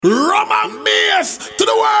Rum N Bass to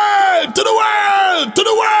the world, to the world, to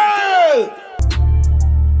the world.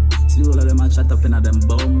 See all of them a chat up in a them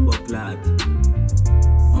bumbo clad.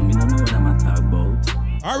 Me don't know what I'm a talk about.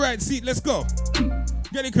 Alright, see, let's go.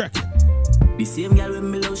 Get it cracking. The same girl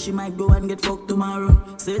when me love, she might go and get fucked tomorrow.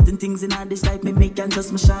 Certain things in her this life me can't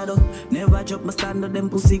trust my shadow. Never drop my standard, them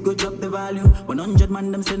pussy go drop the value. 100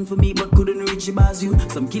 man them send for me but couldn't reach the bars you.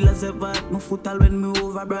 Some killers ever at my foot all when me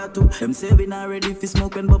over brought to. Them say we not ready for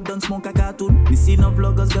smoke when Bob done smoke a cartoon. Me see no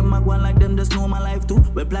vloggers, them a go on like them just know my life too.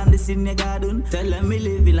 We plan this in your garden. Tell them me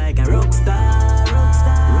living like a rock star, rock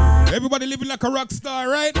star. Everybody living like a rock star,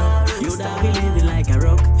 right? You that be living like a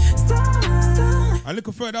rock star. I'm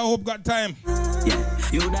looking further, I hope got time.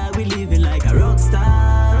 Yeah, you that we living like a rock star,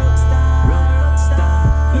 rock star, rock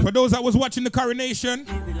star. For those that was watching the coronation,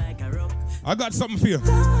 Like a rock I got something for you.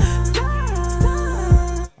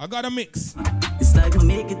 I got a mix. It's like me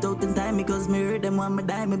make it out in time because me heard them want me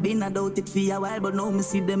die. Me been a doubt it for a while, but now me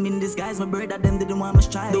see them in disguise. My brother them didn't want me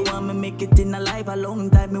try. Don't want me make it in a life a long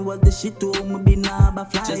time. Me was the shit too, me been a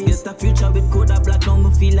fly. Just get a future with code of black. Now me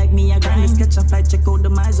feel like me a grind. Sketch a flight, check out the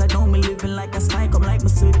miles. Right now me living like a spy. Come like me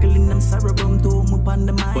circling them cerebrum to me upon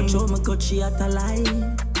the mind. But show me cut she at a lie.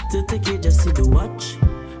 To take it just see the watch.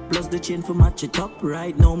 Plus the chain for match it up.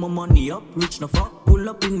 Right now my money up, rich no fuck. Pull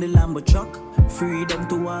up in the Lambo truck. Freedom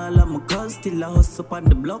to all of my cause. Still I hustle up on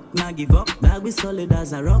the block. Now give up, bag we solid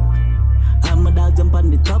as a rock. And my dog jump on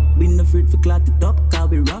the top. Been afraid for clot it up, cause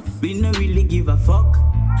we rough. We no really give a fuck.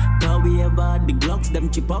 Cause we ever had the Glocks, them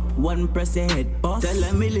chip up. One press a head boss. Tell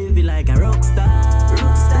them me live it like a rock star.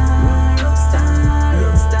 Rock star, rock star,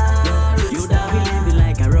 rock star. You that we live it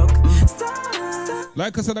like a rock star.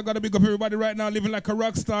 Like I said, I gotta big up everybody right now living like a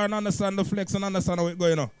rock star and understand the flex and understand how it's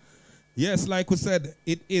going on. Yes, like we said,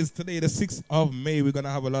 it is today the 6th of May. We're gonna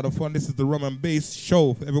have a lot of fun. This is the Rum N Bass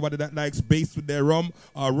Show. For everybody that likes bass with their rum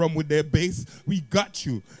or rum with their bass, we got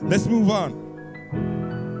you. Let's move on.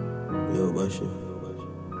 Yo, Basha.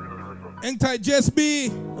 Hang tight, Just B.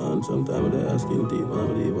 And sometimes they asking deep, man,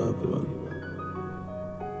 but they happy, man.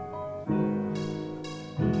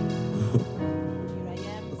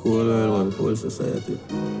 Cool world, man, cool society.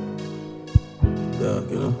 Dark,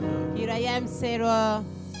 you know. Here I am, Sarah.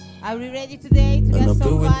 Are we ready today to get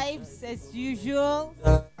some vibes as usual?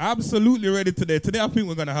 Absolutely ready today. Today I think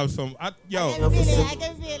we're gonna have some. I can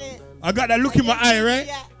feel it. I got that look in my eye, right?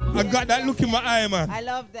 Yeah. I got that look in my eye, man. I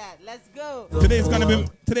love that. Let's go. Today's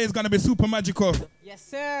gonna be super magical. Yes,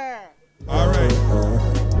 sir. All right.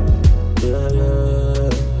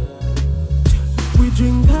 We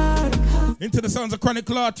drink hard. Into the sounds of Chronic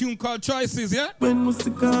Law, tune called Choices, yeah? When we see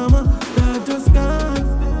karma, that just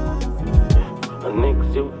gone. And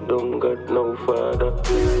next you don't got no father.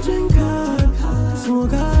 We drink hard,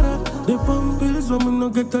 smoke hard. The pump pills when we no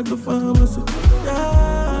get at the pharmacy.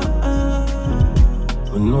 Yeah.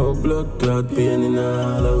 With no blood clot pain in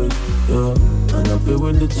all of it. Yeah. And happy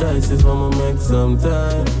with the choices when we make some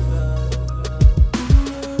time.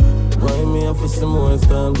 Why me have for some more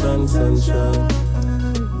storm than sunshine?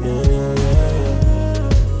 Yeah.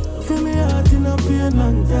 Feel me heart in a pain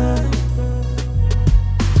long time.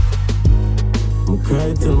 I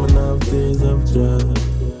cry till my now days of joy.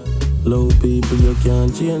 Low people, you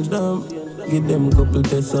can't change them. Give them couple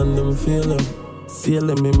tests and them feel them. Seal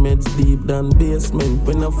them in meds deep down basement.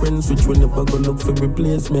 When our friends switch, we never go look for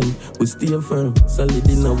replacement. We stay firm, solid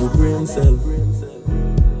in our brain cell.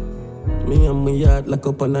 Me and my yard lock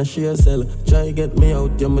up on a share cell. Try get me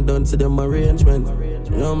out, yeah, me done to them arrangement.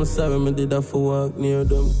 Yeah, I'm sorry, me did that for walk near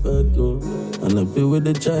them, but no. And I feel with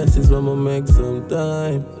the choices when I make some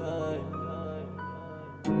time.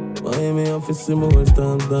 Why me have to see more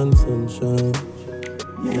storms than sunshine?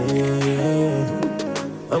 Yeah.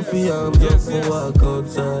 I feel arms up for walk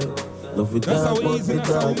outside. Love it That's how talk easy, about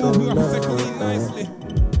that's how the we move. We have to dark take it in nicely.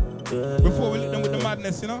 Before we let them with the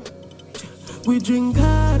madness, you know? We drink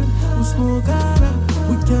hard, we smoke hard.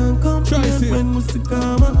 We can't complain when we see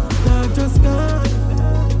karma. That just gone.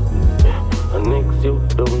 And next you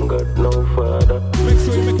don't got no father. Make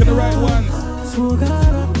sure you're making the right ones. Smoke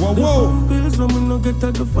hard. Whoa. The pump pills when we no get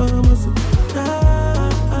at the pharmacy.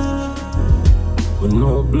 With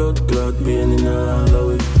no blood clot pain in all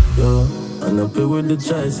of it. Yeah. And happy with the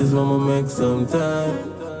choices when we make some time.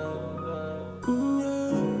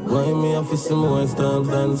 Why me have to see more storms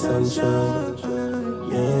than sunshine?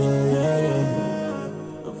 Yeah.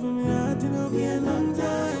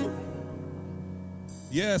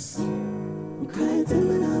 Yes.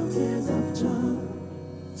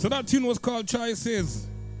 So that tune was called Choices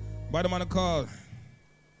by the man called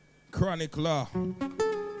Chronic Law.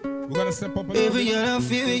 We're gonna step up a little bit. Every girl I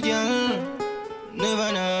feel it, girl.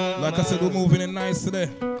 Never know. Like I said, we're moving in nice today.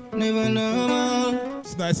 Never know.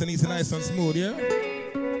 It's nice and easy, nice and smooth, yeah?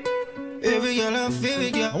 Every girl I feel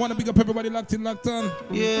it, girl. I want to big up everybody locked in, locked on.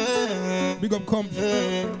 Yeah. Big up Comp.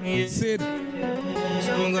 Sid.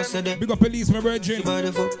 Big Big up Elise, my virgin.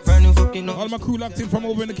 All my crew locked in from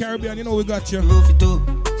over in the Caribbean, you know we got you.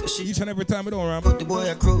 Each and every time we don't ramp. But the boy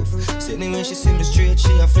I croak. Sitting when she see me straight,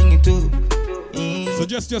 she a fling it too. So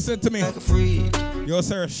just said to me, like a freak. Yo,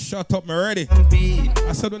 sir, shut up, me ready.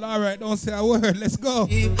 I said, well, alright, don't say a word, let's go.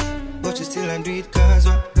 But you still and do it cause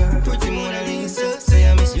pretty Mona Lisa. Say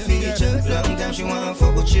I miss your features. Long time she want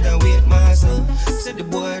fuck, but she don't wait myself. Said the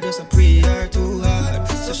boy does a pre-R too hard.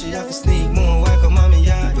 So she have to sneak more, why come on me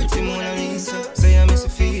yard. Pretty Mona Lisa. Say I miss your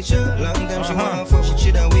feature. Long time she want fuck, but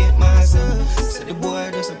she don't wait myself. Said the boy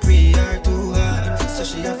does a pre-R too hard. So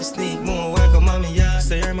she have to sneak more, why come on me yard.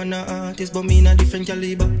 Say I'm an artist, but me in a different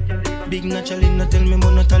caliber. Big naturally, no tell me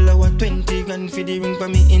but not allow 20 grand for the ring for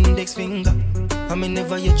me index finger. I may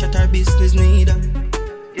never yet chat our business neither.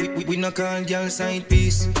 We no call girl side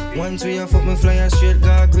piece. Once we have up me fly straight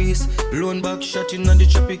go grease. Blown back shot in on the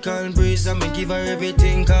tropical breeze. I may give her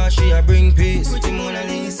everything cause she a bring peace. Pretty Mona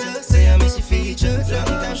Lisa, say I miss your features. Long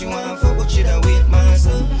time she want fuck but she don't wait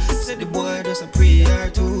myself. Said the boy does a pre-R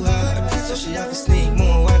too hard. So she have to sneak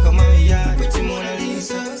more, welcome on me yard. Pretty Mona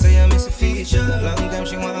Lisa, say I miss your feature. Long time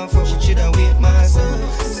she want fuck but she don't wait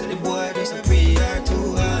myself. Said the boy does a pre-R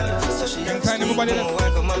too hard. So she have to sneak more,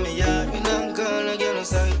 welcome on me yard. We not gonna get no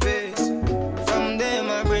side piece. From them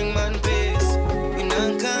I bring man peace. We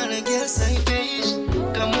not gonna get side piece.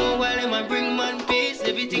 Come on while them I bring man peace.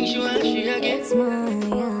 Everything she want she a get. It's my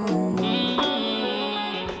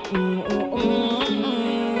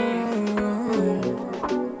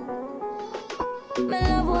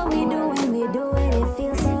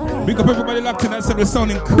Big up everybody locked in. I said we're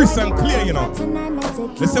sounding crisp and clear, you know.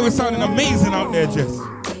 They say we're sounding amazing out there, Jess.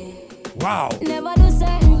 Wow. Never do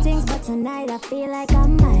certain things, but tonight I feel like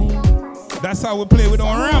I'm mine. That's how we play. We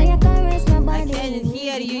don't ramp. I can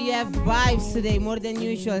hear you. You have vibes today more than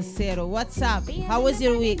usual, Sarah. What's up? How was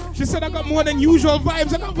your week? She said I got more than usual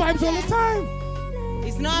vibes. I got vibes all the time.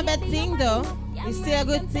 It's not a bad thing, though. It's still a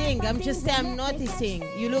good thing. I'm noticing.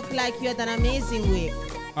 You look like you had an amazing week.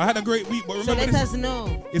 I had a great week, but remember, so let us know.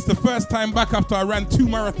 It's the first time back after I ran 2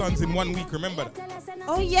 marathons in 1 week. Remember that?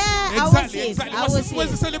 Oh yeah, exactly.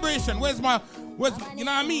 Where's the celebration? Where's you know what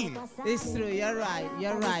I mean? It's true. You're right.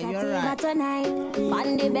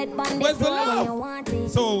 Where's the love?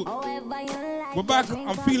 So we're back.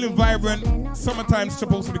 I'm feeling vibrant. Summertime's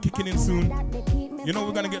supposed to be kicking in soon. You know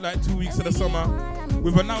we're gonna get like 2 weeks of the summer.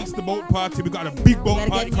 We've announced the boat party. We got a big boat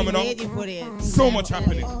party coming up. So much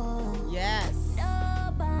happening. Yes.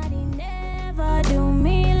 Do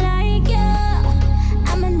me like you.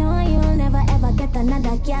 I'ma know you'll never ever get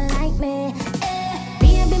another girl like me.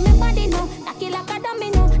 Baby, my body know, knock it like a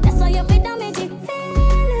domino. That's how you feel damage it.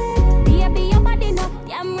 Baby, your body know,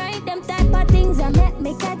 damn right, them type of things that make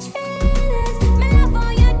me catch feelings. Me love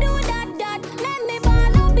how you do that. Let me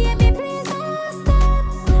ball out, baby, please don't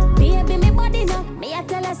stop. Baby, my body know, me I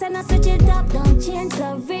tell us and I switch it up, don't change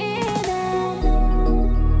the rhythm.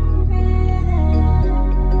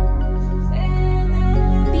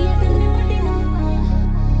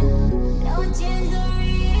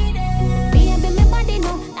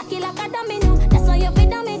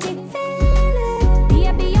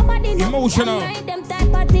 Emotional. Them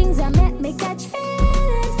type of things that make me catch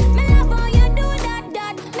feelings. Me love how you do that.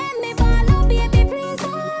 Let me ball out, baby, please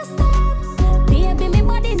don't stop. Baby, me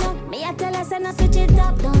body know. Me I tell us and I switch it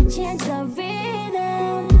up, don't change the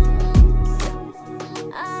rhythm.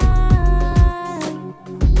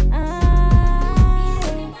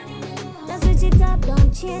 Just switch it up,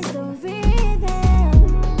 don't change the rhythm.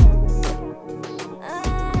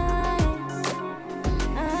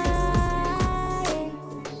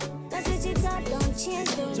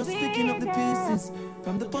 Just picking up the pieces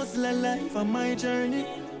from the puzzle of life on my journey.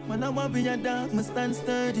 When I want be a dog, me stand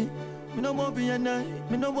sturdy. Me no want be a night,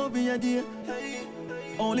 me no want be a day.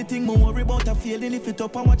 Only thing me worry about a feeling. If it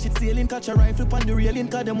up and watch it sailing, catch a rifle on the railing,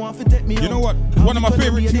 cause them want to take me out. You know what? It's one of my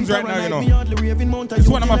favorite tunes right now, you know. It's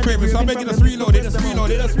one of my favorites, so I'm making us reload it. Just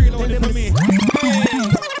reload it for me.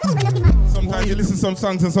 Sometimes you listen to some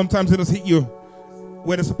songs and sometimes it just hit you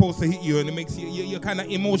where they're supposed to hit you, and it makes you're kind of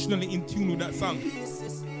emotionally in tune with that song.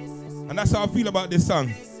 And that's how I feel about this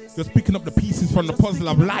song. Just picking up the pieces from the puzzle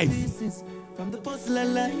of life. From the puzzle of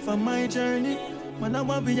life on my journey. Man, I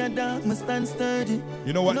want be a dog, me stand sturdy.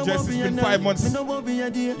 You know what, Jess? It's been 5 months.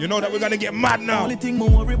 You know that we're gonna get mad now. Only thing more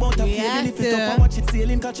worry about I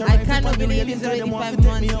cannot believe it's already 5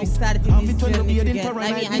 months we started this journey together.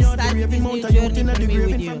 I mean, I started this new journey for me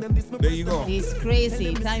with you. There you go. It's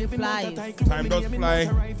crazy. Time flies. Time does fly,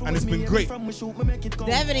 and it's been great.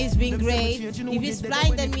 Definitely, it's been great. If it's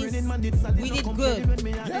flying, that means we did good.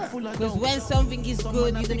 Because when something is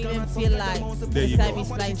good, you don't even feel like the time is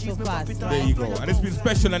flying so fast. Right? There you go. And it's been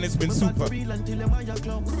special and it's been super.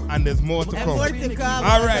 And there's more to come. More to come.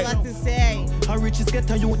 All right. What to say.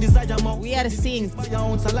 We are synced.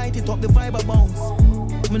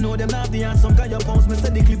 Me know them not the answer, got your bones. Me say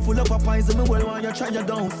the clip full of pies and me well while you try your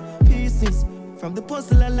downs. Pieces from the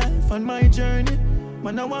puzzle of life on my journey.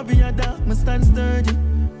 Man, I want be a dog, me stand sturdy.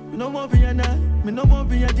 Me no want be a night, me no want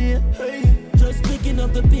be a day. Hey. Just picking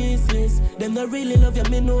up the pieces. Them that really love you,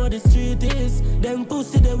 me know what the street is. Them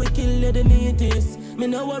pussy that we kill you, the neatest. Me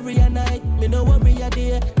no worry a night, me no worry a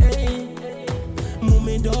day. Hey.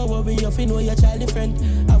 Mommy don't worry, you fi know your child different.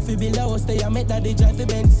 I fi be low, stay a met that they drive the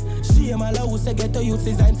Benz. She am a low, say get to youth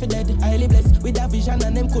designed for dead. Highly blessed with a vision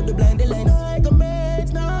and them could the blind the lens. I go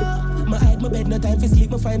mate now. My hide my bed, no time for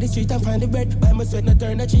sleep. Me find the street and find the bread. Buy my sweat, no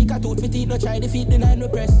turn the cheek. I tooth for teeth, no try the feet, deny no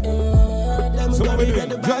press. So what we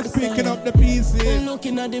doing? Just picking up the pieces.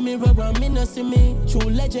 Looking at the mirror, and me no see me. True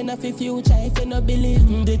legend of the future, if you no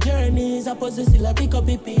believe. The journey is a puzzle, still I pick up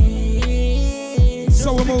a piece.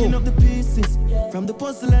 So we picking up the pieces from the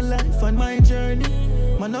puzzle of life on my journey.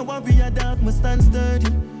 Man, I want be a dog, me stand sturdy.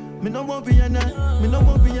 Me no want be a night, me no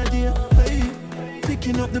want be a day. Hey,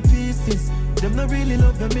 picking up the pieces. Them not really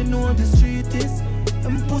love them, me know the street is.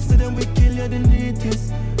 Them pussy them we kill you the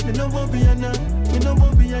neatest. Me no want be a night, me no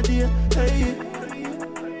want be a day. Hey,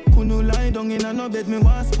 couldn't lie down in a no bed, me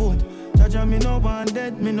want sport. Jaja me no want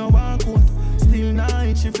dead, me no want coat. Still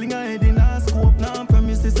night, she fling her head in a scope. Now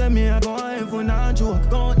promises say me I go heaven a joke.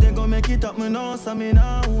 Go out there go make it up, me know so me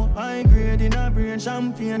now hope. High grade in a brain,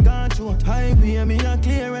 champagne got short. High pay me a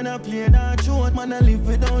clear and I play that short. Man I live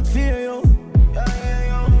without fear, yo.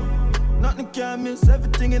 Yeah. Nothing can miss,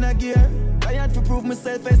 everything in a gear. I had to prove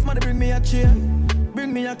myself, first man bring me a chair.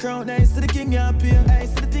 Bring me a crown, I see the king you appear. I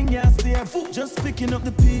see the thing you stare. Just picking up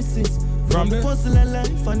the pieces from the puzzle of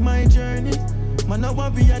life on my journey. Man, I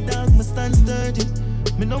want be a dog, me stand sturdy.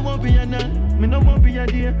 Me no want be a night, me no want be a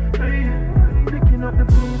day. Picking up the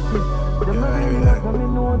pieces. Them not really like me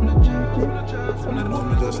know the duty.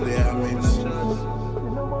 Me just there, I mean.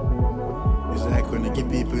 It's like when you give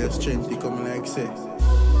people your strength, they come like say.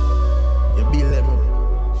 You build them up.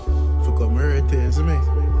 For come hurt it, see me.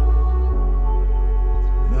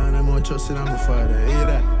 No, I'm more trusting on my father, you hear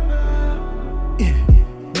that? Yeah,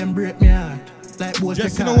 them break me heart. Like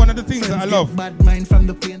just you know one of the things that I love.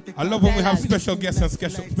 I love when we have special guests and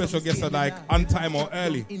special guests are like on time or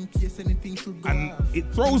early. And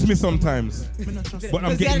it throws me sometimes. But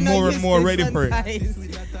I'm getting more and more ready for it.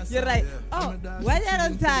 You're right. Oh, why they're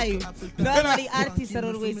on time? Normally artists are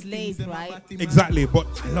always late, right? Exactly, but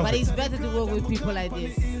I love But it. it's better to work with people like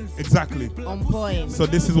this. Exactly. On point. So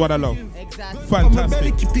this is what I love. Exactly.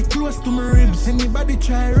 Fantastic. Keep it close to my ribs. Anybody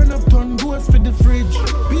try run up turn goes for the fridge.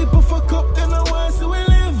 People fuck up then I want so we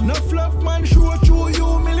live. No fluff man show true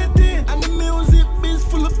humility. And the music biz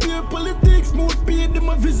full of pure politics. Smooth paid them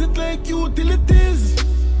a visit like utilities.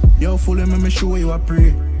 Yo, follow me show you a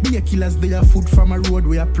pray. Be a killers, they are food from a road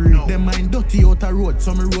we a pray. Them mind dirty out a road,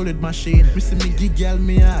 so me roll with machine. Me see me gig girl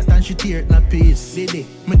me heart and she tear it in a piece. Dede,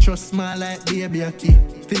 me trust small like baby a key.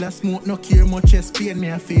 Still a smoke, no care much chest pain me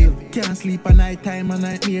a feel. Can't sleep a night time and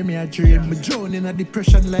night near me a dream. Me drown in a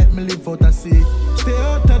depression like me live out a sea. Stay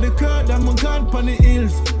out of the crowd and me gone pon the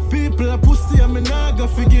hills. People a pussy and me nah go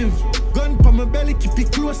forgive. Gun pa my belly, keep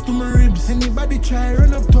it close to my ribs. Anybody try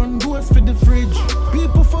run up turn goes for the fridge.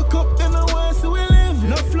 People fuck up then I want so we live.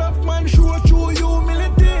 No fluff man show true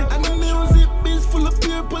humility. And the music biz full of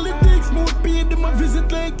pure politics. Smooth paid them a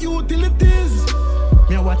visit like utilities.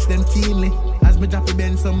 Me a watch them keenly. As me drop a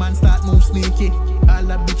bend, some man start move sneaky. All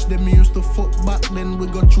the bitch them me used to fuck back then. We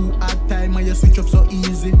go through hard time and you switch up so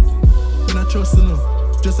easy. Me not trust you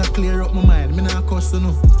no. Just a clear up my mind. Me not cuss you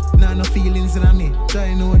no. Nah no feelings in me.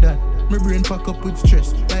 Try know that. My brain pack up with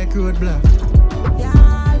stress like roadblock.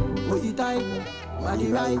 Yeah, put it tight,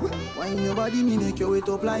 body right. Wine your body, me make your weight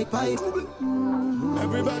up like pipe.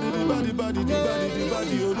 Everybody, the body,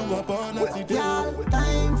 you know what on at the Yeah,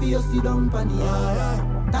 time for your sit down panny.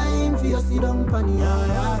 Time for your sit down panny.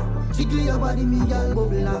 Jiggle your body, me girl,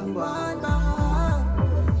 bubble and one.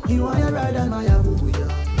 You want your ride and my booby.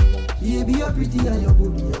 Baby, you're pretty and your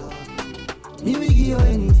booby. Me give you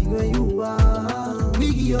anything where you are. Me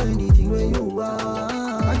give you anything where you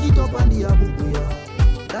are. I give it up on the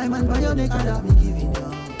abubuya. Diamond by your neck, that me giving ya.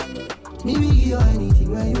 Me we give you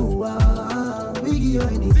anything where you are. We give you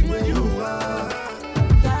anything where you are.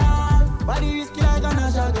 Girl, body risky like a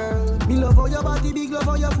Nasha girl. Me love for your body, big love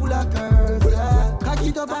for your full of curves. Yeah, cock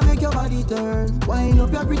it up and make your body turn. Wind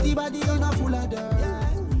up your pretty body, you're not full of dirt.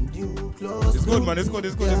 It's good, man. It's good. I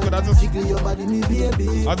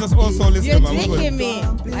just also listen, You're man. tricking me.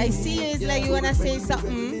 I see you. It's like you wanna say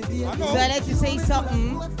something. So I let you say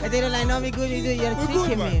something, but they don't like, no, me good. You're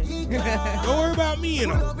tricking me. Don't worry about me, you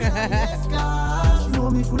know. You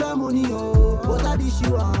know me full of money, oh. What a dish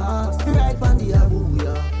you are. Right on the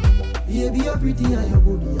abubuya. Baby, you're pretty and you're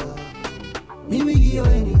good, yeah. Me we give you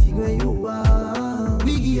anything where you are.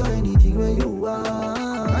 We give you anything where you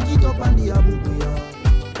are. Back it up on the abubuya.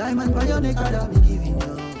 Diamond by your neck, that me giving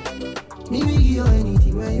you. Me we give you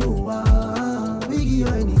anything where you are. We give you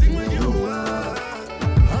anything where you are.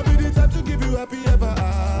 I'll be the type to give you happy ever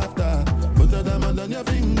after. Put a diamond on your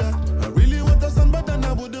finger. I really want a son, but then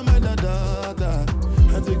I wouldn't mind a daughter.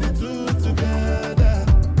 I take the two together.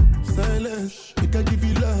 Silence, we can give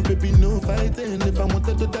you love, baby, no fighting. If I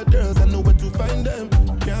wanted to the girls, I know where to find them.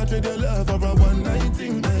 Can't trade your love for a one night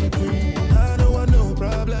thing, my queen. I don't want no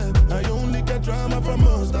problem. I only get drama from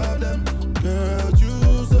most of them. Girl,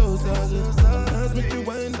 you so sad. Make you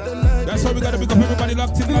wind the night. That's why we gotta pick up everybody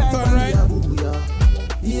locked in, locked on, right?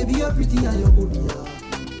 Baby, you're pretty and you're good, yeah.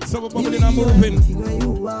 So we're bubbling and moving.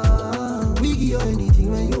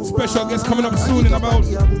 Special guest coming up soon in about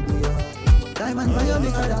 10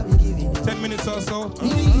 minutes or so.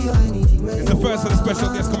 It's the first of the special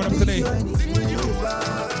guest coming up today.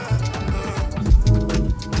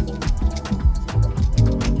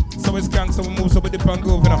 So it's gang, so we move, so we dip and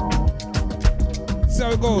go, you know. See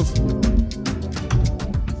how it goes.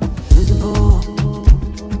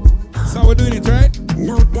 So we're doing it, right?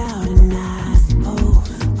 No doubt, and I suppose.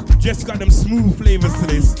 Just got them smooth flavors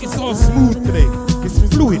today. It's all smooth today. It's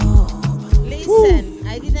fluid. Listen,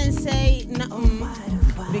 I didn't say nothing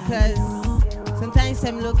because sometimes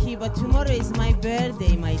I'm Loki, but tomorrow is my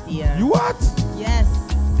birthday, my dear. You what? Yes.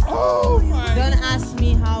 Oh my. Don't ask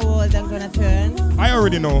me how old I'm gonna turn. I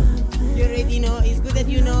already know. You already know. It's good that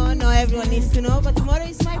you know. No, everyone needs to know. But tomorrow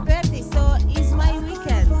is my birthday, so it's my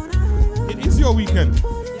weekend. It is your weekend.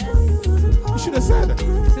 You should have said.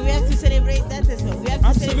 So we have to celebrate that as well. We have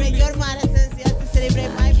to celebrate your marathons. We have to celebrate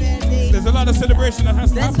my birthday. There's a lot of celebration that has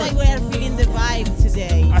to That's happen. why we are feeling the vibe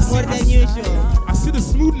today more than usual. I see the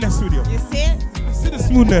smoothness with you. You see it? I see the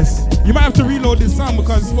smoothness. You might have to reload this song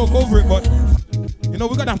because I spoke over it, but you know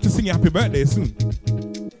we're gonna have to sing your happy birthday soon.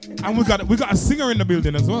 And we got a singer in the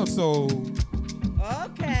building as well, so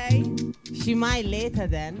okay. She might later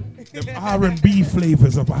then. the R&B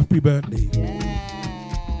flavors of happy birthday. Yeah.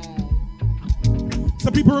 So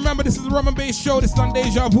people remember this is the Rum N Bass Show. This is on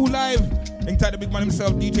Deja Vu Live. Inside the big man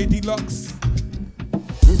himself, DJ Deluxe.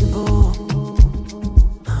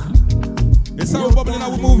 It's how we're bubbling, how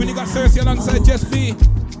we're moving. You got Cersei alongside Jess B.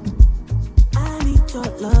 I need your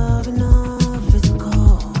love enough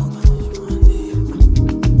physical.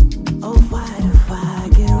 Oh, why if I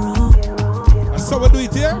get wrong? That's how we do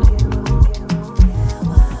it here.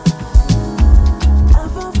 I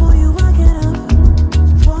fall for you, I get up.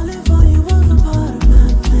 Falling for you was a part of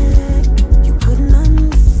my plan. You couldn't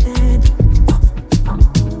understand.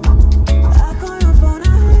 I call your phone, I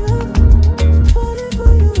hang up. Falling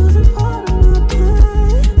for you was a part of my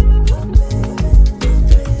plan.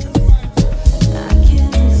 I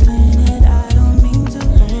can't explain it, I don't mean to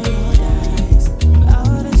hurt your eyes. I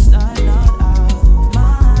would've started out of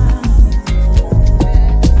mine.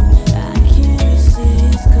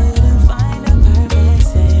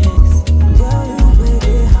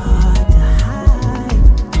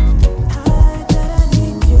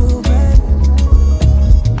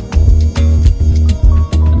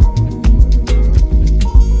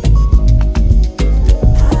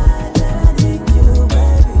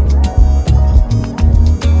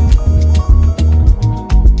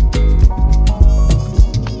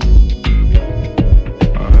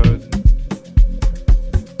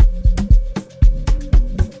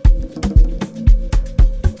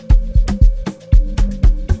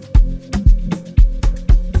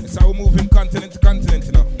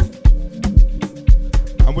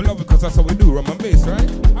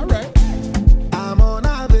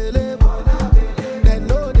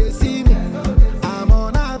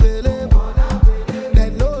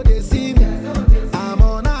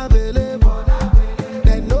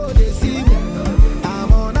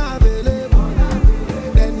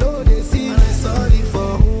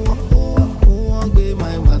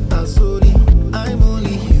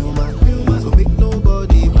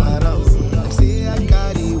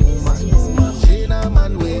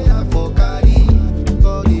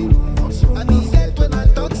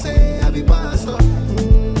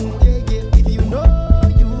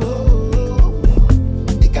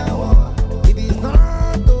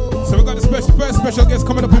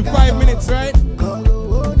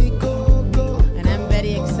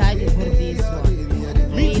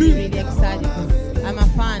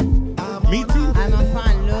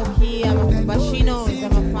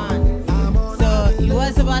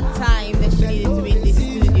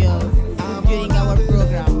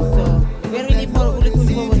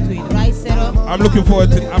 I'm looking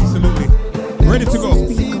forward to it, absolutely. Ready to go.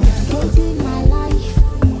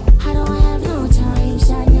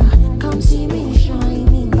 Come see me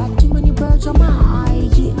shining, got too many birds on my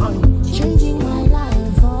IG. Changing my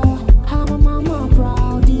life, oh, how my mama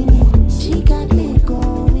proud in me. She got me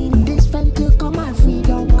going, this friend took on my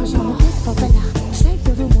freedom. Cause I'm a big for Bella, straight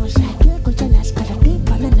for the ones like you, go jealous, got a big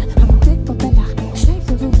banana. I'm a big for Bella, straight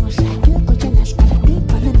for the ones like you, go jealous, got a big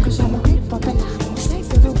banana. Cause I'm a big for Bella, straight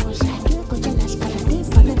for the ones like you, go jealous, got a big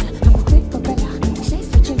banana. I'm a big for Bella, straight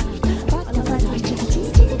for jealous, back to Bella,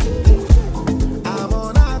 chicken.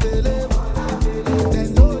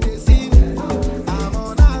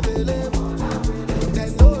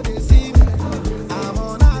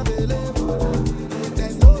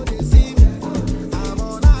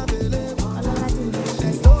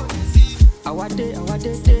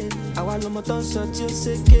 Àwa lọmọ tó ń sọ tí ó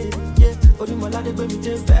ṣèké, onímọ̀ládé gbé mi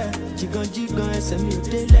dé bẹ́ẹ̀, jìgàn ẹsẹ̀ mi ò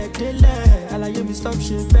délẹ̀, àlàyé mi stop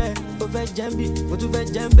ṣe bẹ́ẹ̀, ó fẹ́ jẹ́ ń bì, mo tún fẹ́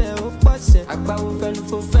jẹ́ ń bẹ̀, ó pọ̀ sẹ̀, àgbáwo fẹ́ lu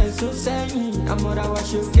fò fẹ́ só sẹ́yìn, àmọ́ra wa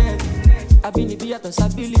ṣe gẹ́ẹ̀tì, àbínibí yàtọ̀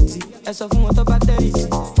sábìlìtì, ẹ sọ fún wọn tó bá tẹ́rìsì,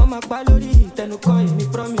 wọ́n máa pa lórí ìtẹnukọ́ èmi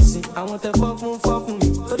promise, àwọn tẹ fọ́ fún mi,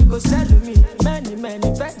 torí kò sẹ́lù mi, mẹ́ni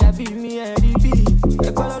fẹ́ dàbí mi ẹ̀rí bí,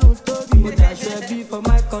 ẹ̀kọ́ lọ́run tóbi, mo dàṣọ ẹbí for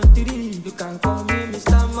my country, you can call me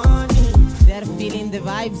Mr. Money. They're feeling the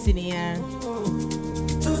vibes in here.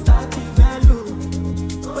 230 value,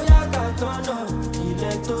 oya ká tọ́nà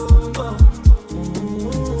ilẹ̀ tó ń bọ̀.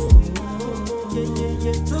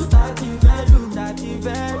 230 value,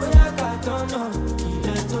 oya ká tọ́nà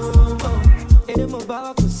ilẹ̀ tó ń bọ̀. Èdè mo bá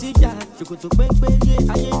wà kò síjà, ṣòkòtò pépéyé,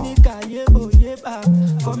 ayé ní káyé bòye bá.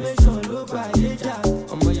 Formation ló bá ayé jà,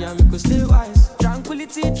 ọmọ ìyá mi kò stay wise.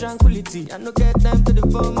 Tranquility, I no get time to the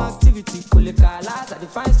form activity. Kole kalas, I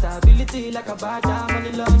define stability like a badger,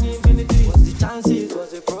 money long infinity. What's the chances,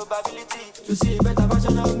 what's the probability to see a better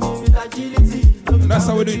version of me with agility? That's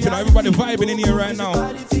how we do it, you know. Everybody vibing in here right now.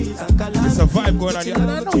 It's a vibe going on here. I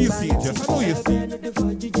know you see it, just I know you see it.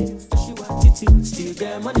 Still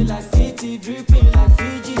get money like 50, dripping like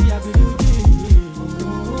Fiji, I believe it.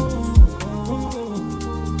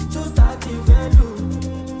 230 value,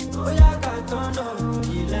 oh yeah, got turned up.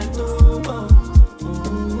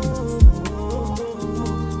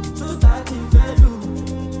 230 value,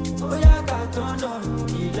 oh yeah, got turned up.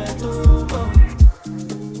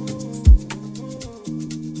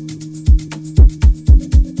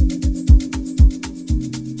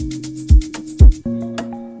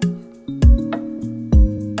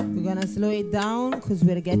 We're gonna slow it down because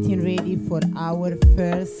we're getting ready for our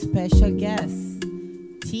first special guest,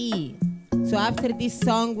 T. So after this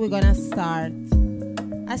song, we're gonna start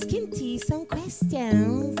asking T some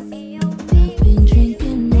questions. I've been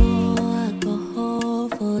drinking more alcohol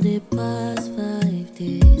for the past 5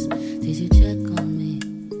 days. Did you check on me?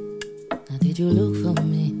 Now did you look for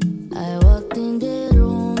me? I walked in the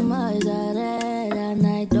room, eyes are red, and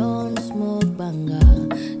I don't smoke banga.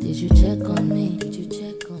 Did you check on me? Did you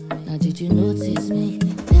check on me? Now did you notice me?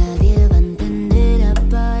 Nadie va a entender la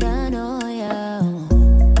paranoia,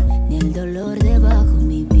 ni el dolor debajo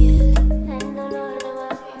mi piel.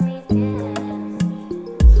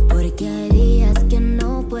 Porque hay días que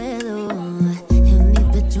no puedo, en mi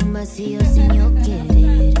pecho un vacío sin yo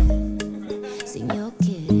querer, sin yo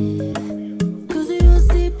querer. Cause you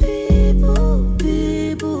see people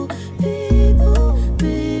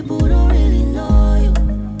don't really know you.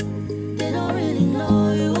 They don't really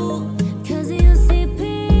know you. Cause you see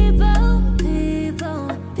people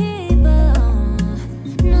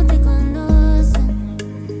no te conocen,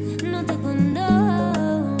 no te conocen.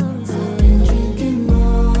 I've been drinking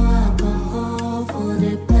more alcohol for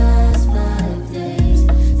the past 5 days.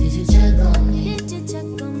 Did you check on me? Did you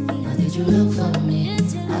check on me? Or did you look for me?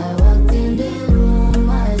 I walked in the room,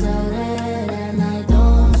 eyes are red, and I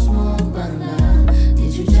don't smoke banga.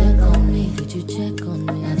 Did you check on me? Did you check on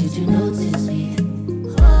me? Or did you notice me?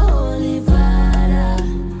 Holy Father,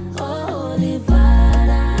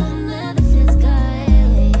 no me dejes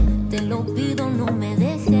caer. Te lo pido, no me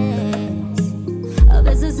dejes. A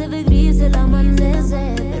veces se ve gris el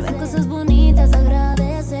amanecer, pero hay cosas bonitas a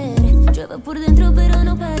agradecer. Llueve por dentro, pero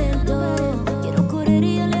no aparento. Quiero correr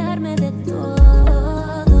y alejarme de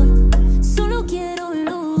todo. Solo quiero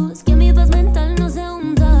luz, que mi paz mental no sea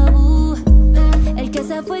un tabú. El que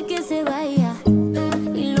se fue, que se vaya,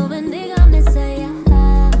 y lo bendiga Mesaya.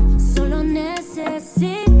 Solo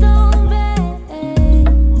necesito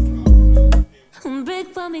un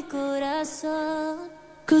break pa' mi corazón.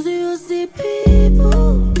 Cause you see people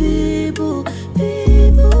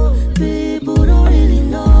don't really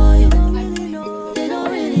know you. They don't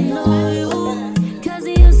really know you. Cause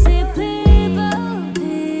you see people.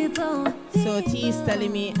 So T is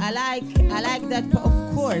telling me, I like that.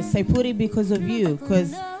 Of course, I put it because of you.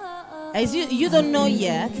 Because as you don't know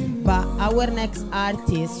yet, but our next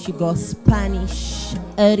artist, she got Spanish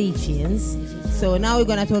origins. So now we're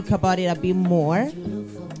gonna talk about it a bit more.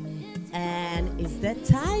 And it's that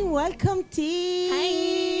time. Welcome, T.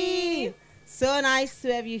 Hi. So nice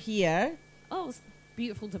to have you here. Oh, it's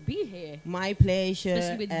beautiful to be here. My pleasure.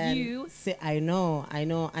 Especially with you. I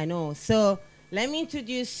know. So let me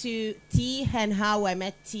introduce you T and how I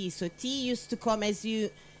met T. So T used to come, as you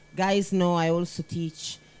guys know, I also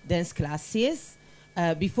teach dance classes.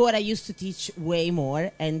 Before I used to teach way more,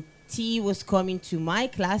 and T was coming to my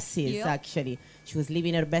classes actually. She was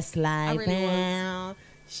living her best life. I really was.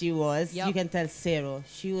 She was. Yep. You can tell Sarah.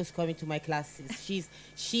 She was coming to my classes.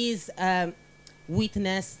 She's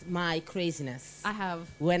witnessed my craziness. I have.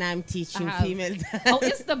 When I'm teaching female dance. Oh,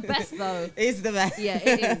 it's the best though. It's the best. Yeah,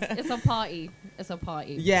 it is. It's a party.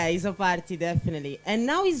 Yeah, it's a party, definitely. And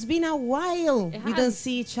now it's been a while. We don't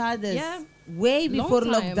see each other. Yeah. Way before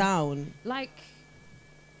Long time. lockdown. Like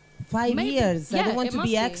 5 years. I don't want it to must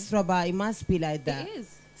be extra, but it must be like that. It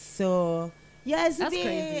is. So, yeah, it's That's been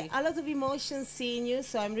crazy. a lot of emotions seeing you,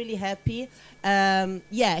 so I'm really happy.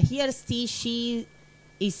 Here's T. She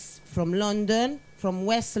is from London, from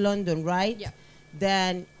West London, right? Yeah.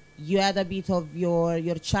 Then you had a bit of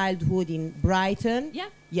your childhood in Brighton. Yeah.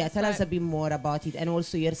 Yeah, tell us a bit more about it, and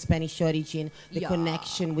also your Spanish origin, the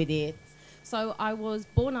connection with it. So I was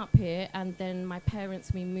born up here, and then my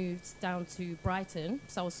parents, we moved down to Brighton.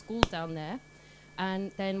 So I was schooled down there.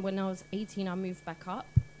 And then when I was 18, I moved back up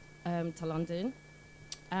to London.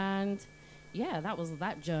 And yeah, that was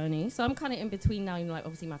that journey. So I'm kind of in between now. You know, like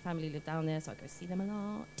obviously my family live down there, so I go see them a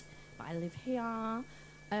lot. But I live here.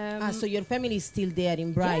 So your family is still there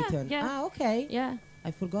in Brighton? Yeah. Ah, okay. Yeah.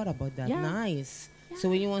 I forgot about that. Yeah. Nice. Yeah. So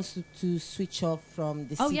when you want to switch off from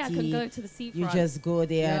the city, I can go to the seafront. you just go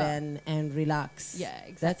there and relax. Yeah,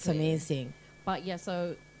 exactly. That's amazing. But yeah,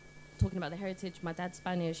 so talking about the heritage, my dad's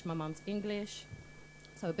Spanish, my mum's English.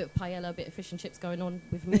 So a bit of paella, a bit of fish and chips going on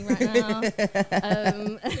with me right now.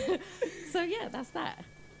 So yeah, that's that.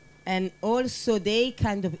 And also they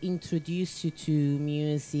kind of introduce you to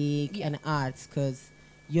music and arts, because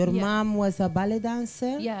your mom was a ballet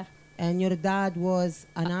dancer. Yeah. And your dad was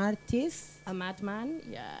an artist? A madman,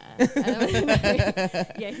 yeah.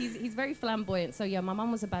 Yeah, he's very flamboyant. So yeah, my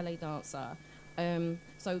mum was a ballet dancer.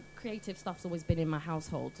 So creative stuff's always been in my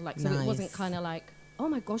household. Like, so it wasn't kind of like, oh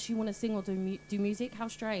my gosh, you want to sing or do music? How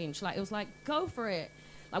strange. Like, it was like, go for it.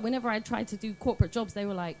 Like, whenever I tried to do corporate jobs, they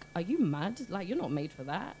were like, are you mad? Like, you're not made for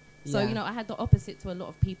that. So, you know, I had the opposite to a lot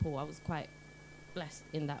of people. I was quite blessed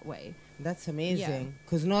in that way. That's amazing.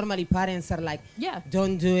 Because normally parents are like, yeah,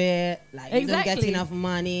 don't do it. Like, you don't get Exactly. enough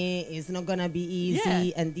money. It's not going to be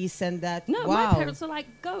easy and this and that. No, wow. my parents were like,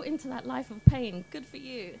 go into that life of pain. Good for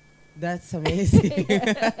you. That's amazing.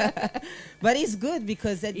 But it's good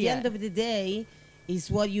because at the end of the day,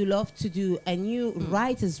 it's what you love to do. And you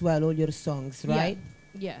write as well all your songs, right?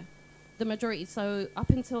 Yeah. The majority. So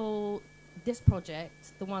up until this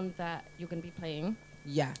project, the one that you're going to be playing,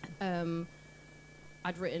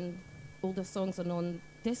 I'd written all the songs, and on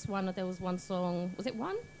this one there was one song. Was it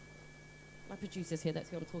one? My producer's here. That's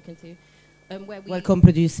who I'm talking to. Where we Welcome,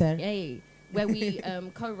 producer. Yay. Where we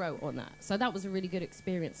co-wrote on that. So that was a really good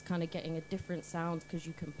experience, kind of getting a different sound because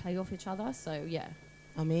you can play off each other. So yeah.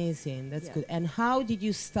 Amazing. That's good. And how did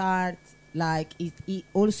you start? Like,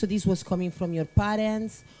 also this was coming from your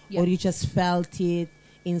parents, or you just felt it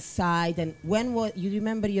inside? And when was you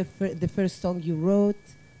remember the first song you wrote?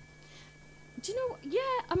 Do you know? Yeah,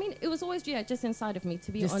 I mean, it was always just inside of me.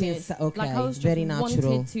 To be Just honest, okay, like I was just very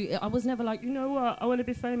natural. wanted to. I was never like, you know what, I want to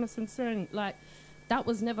be famous and sing. Like, that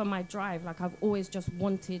was never my drive. Like, I've always just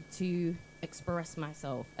wanted to express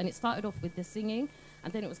myself, and it started off with the singing,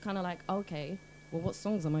 and then it was kind of like, okay, well, what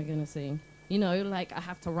songs am I gonna sing? You know, like, I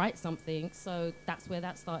have to write something. So that's where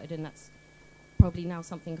that started, and that's probably now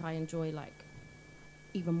something I enjoy, like,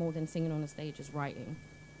 even more than singing on a stage is writing.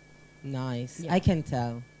 Nice. Yeah. I can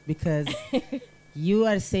tell, because you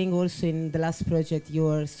are saying also in the last project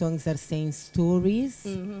your songs are saying stories.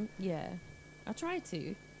 Mm-hmm. Yeah, I try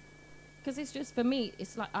to, because it's just, for me,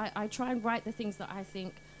 it's like I try and write the things that I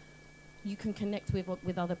think you can connect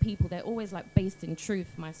with other people. They're always like based in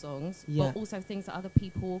truth, my songs, but also things that other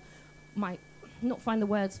people might not find the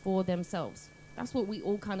words for themselves. That's what we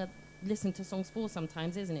all kind of listen to songs for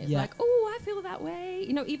sometimes, isn't it? It's like, oh, I feel that way,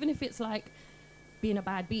 you know, even if it's like being a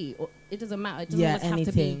bad beat, or it doesn't matter. It doesn't always have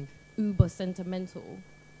to be uber sentimental,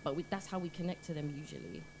 but that's how we connect to them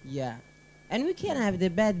usually. Yeah. And we can have the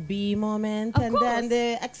bad B moment Of and course. then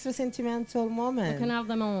the extra sentimental moment. We can have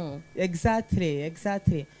them all.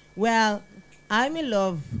 Exactly. Well, I'm in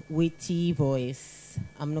love with T voice.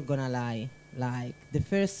 I'm not gonna lie. Like the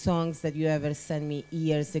first songs that you ever sent me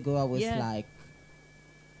years ago, I was like,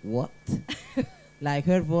 what? Like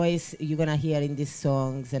her voice, you're gonna hear in these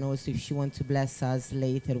songs, and also if she wants to bless us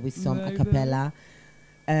later with some a cappella.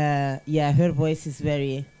 Yeah, her voice is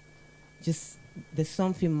very, just there's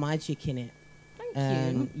something magic in it. Thank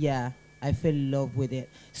you. Yeah, I fell in love with it.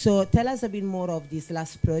 So tell us a bit more of this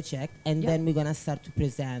last project, and then we're gonna start to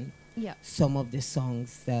present some of the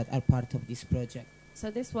songs that are part of this project. So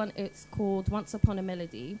this one, it's called Once Upon a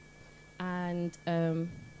Melody, and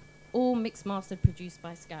all mixed, mastered, produced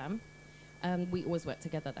by Scam. We always work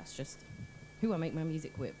together. That's just who I make my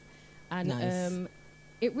music with. And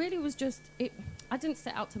it really was just, I didn't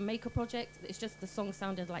set out to make a project. It's just the songs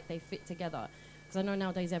sounded like they fit together. Because I know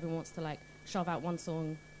nowadays everyone wants to like shove out one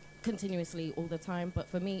song continuously all the time. But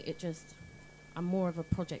for me, I'm more of a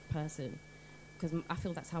project person. Because I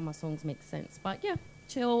feel that's how my songs make sense. But yeah,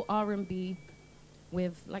 chill R&B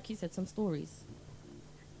with, like you said, some stories.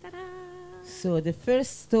 Ta-da! So the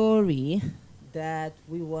first story that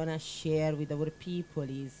we want to share with our people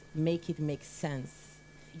is Make It Make Sense.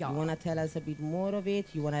 You want to tell us a bit more of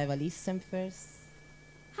it? You want to have a listen first?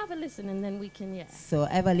 Have a listen and then we can, So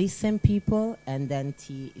have a listen, people, and then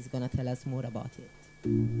T is going to tell us more about it.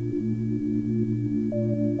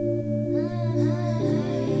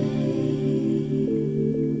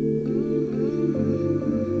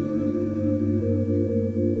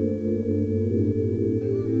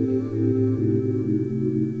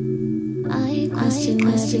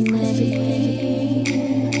 Question everything,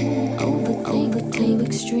 overthink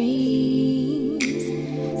extremes.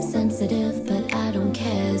 Sensitive, but I don't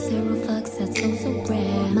care. Zero fucks, that's so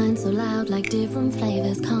rare. Mind so loud, like different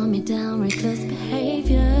flavors. Calm me down, reckless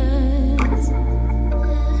behaviors.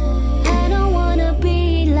 I don't wanna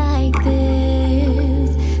be like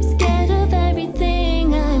this. Scared of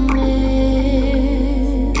everything I miss.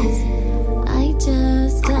 I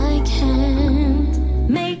can't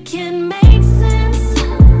make it make.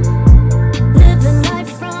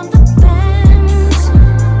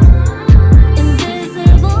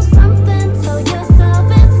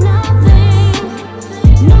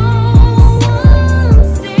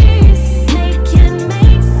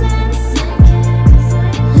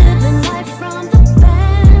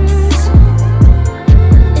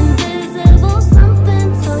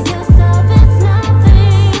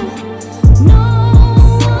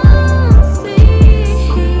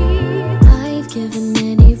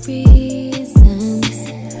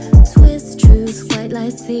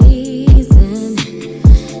 Season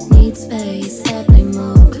need space, happily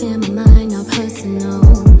more. Clear my mind, not personal.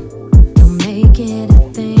 Don't make it a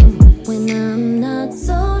thing when I'm not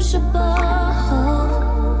sociable.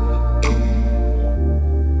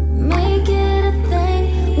 Make it a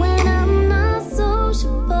thing when I'm not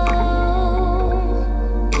sociable.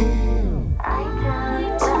 I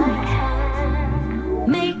can't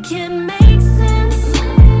make it make sense.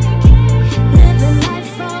 Living life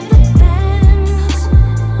from the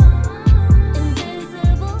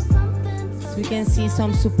We can see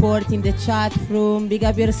some support in the chat room. Big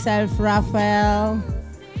up yourself, Raphael.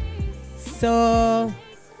 So,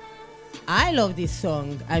 I love this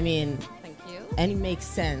song. I mean, thank you. And it makes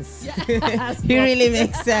sense. Yeah, it really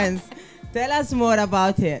makes sense. Tell us more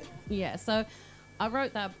about it. Yeah, so I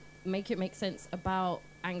wrote that Make It Make Sense about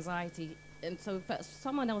anxiety. And so for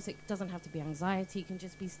someone else, it doesn't have to be anxiety. It can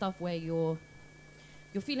just be stuff where you're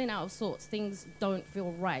feeling out of sorts. Things don't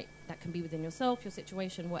feel right. That can be within yourself, your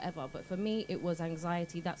situation, whatever. But for me, it was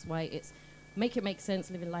anxiety. That's why it's make it make sense,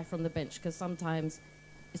 living life from the bench. Because sometimes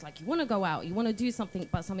it's like you want to go out, you want to do something,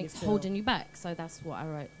 but something's holding you back. So that's what I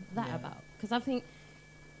wrote that about. Because I think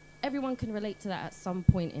everyone can relate to that at some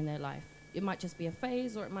point in their life. It might just be a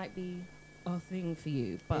phase, or it might be a thing for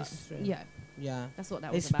you. But yeah, that's what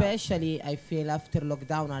that was about. Especially, I feel after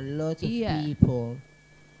lockdown, a lot of people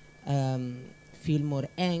feel more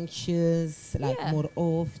anxious, like more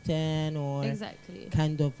often, or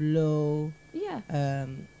kind of low.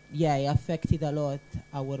 It affected a lot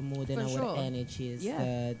our mood and our energies,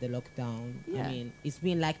 the lockdown. I mean, it's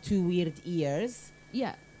been like 2 weird years.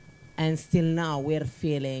 And still now we're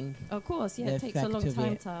feeling. Of course, it takes a long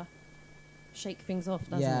time to shake things off,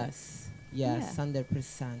 doesn't it? Yes,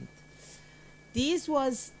 100%. This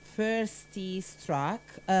was first T's track.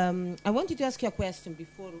 I wanted to ask you a question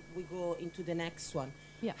before we go into the next one.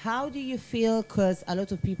 How do you feel? Because a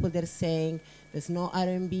lot of people, they're saying there's no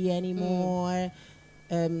R&B anymore.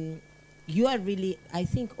 You are really, I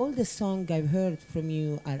think all the songs I've heard from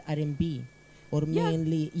you are R&B, or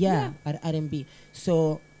mainly, are R&B.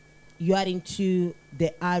 So you are into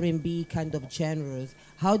the R&B kind of genres.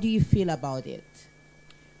 How do you feel about it?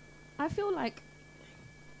 I feel like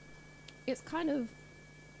it's kind of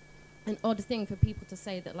an odd thing for people to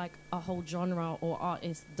say that like a whole genre or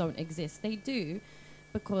artists don't exist. They do,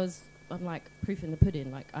 because I'm like proof in the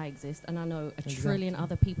pudding. Like I exist, and I know a trillion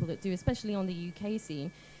other people that do, especially on the UK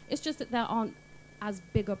scene. It's just that there aren't as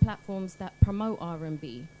bigger platforms that promote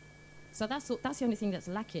R&B. So that's the only thing that's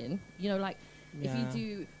lacking. You know, like if you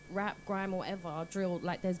do rap, grime, or whatever, drill,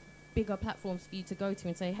 like there's bigger platforms for you to go to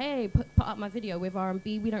and say, hey, put up my video with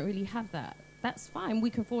R&B. We don't really have that. That's fine. We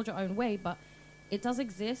can forge our own way, but it does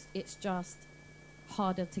exist. It's just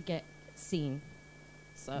harder to get seen.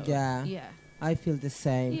 So yeah, I feel the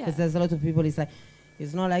same, because there's a lot of people. It's like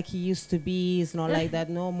it's not like he used to be. It's not like that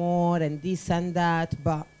no more, and this and that.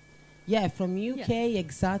 But yeah, from UK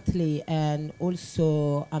exactly, and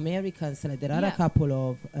also Americans. Like there are a couple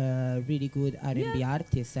of really good R&B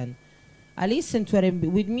artists, and I listen to R&B.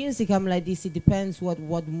 With music, I'm like this. It depends what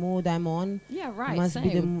mood I'm on. Yeah, right. It must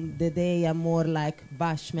same. be the day I'm more like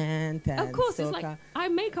bashment. And of course, soca. it's like I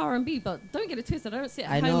make R&B, but don't get it twisted. I don't sit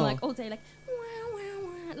at home like all day like wah, wah,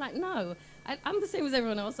 wah. Like no, I'm the same as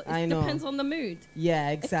everyone else. It depends on the mood. Yeah,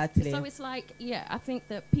 exactly. So it's like I think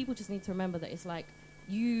that people just need to remember that it's like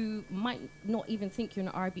you might not even think you're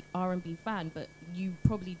an R&B fan, but you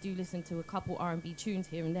probably do listen to a couple R&B tunes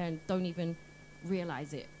here and there and don't even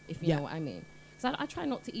realize it, if you know what I mean. So I try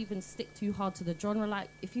not to even stick too hard to the genre. Like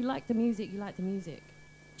if you like the music, you like the music.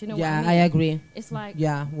 Do you know what I mean? I agree. It's like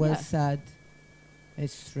well said.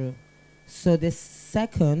 It's true. So the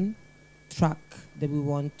second track that we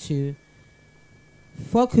want to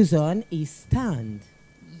focus on is Stand.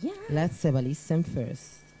 Yeah. Let's have a listen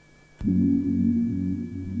first.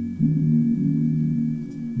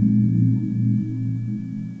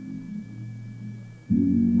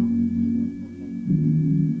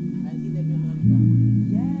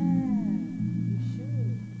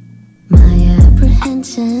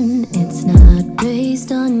 It's not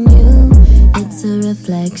based on you, it's a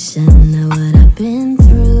reflection of what I've been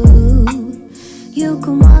through. You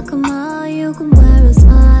can walk a mile, you can wear a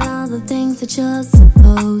smile, all the things that you're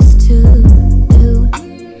supposed to do,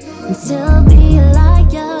 and still be a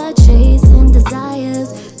liar, chasing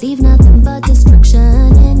desires, leave nothing but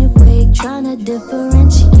destruction in your wake, trying to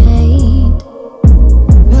differentiate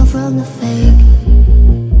real from the fake.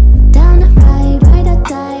 Down the ride or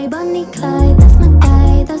die, Bonnie Clyde, that's my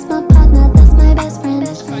guy, that's my partner, that's my best friend.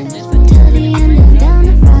 Till the end and down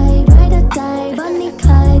the ride or die, Bonnie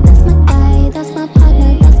Clyde, that's my guy, that's my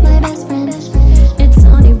partner, that's my best friend. It's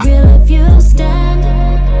only real if you stand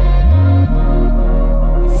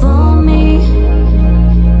for me.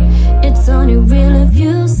 It's only real if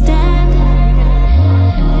you stand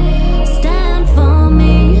for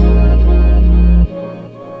me.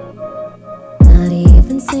 Not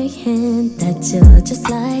even saying that you're just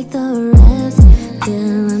like the rest,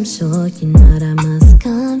 still I'm sure you know that I must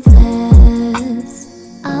confess.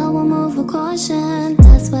 I will move with caution,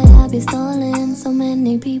 that's why I be stalling. So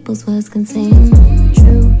many people's words can seem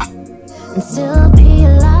true, and still be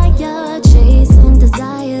a liar, chasing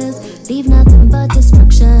desires, leave nothing but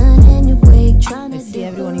destruction in your wake, trying to see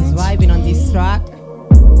everyone is vibing on this track.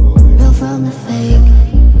 Real from the fake.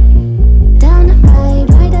 Down the ride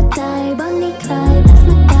or die, Bonnie Clyde, that's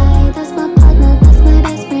my guy, that's my partner, that's my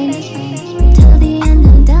best friend. Till the end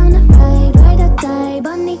and down the ride or die,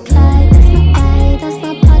 Bonnie Clyde, that's my guy, that's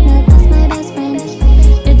my partner, that's my best friend.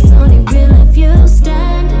 It's only real if you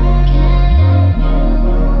stand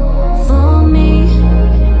for me.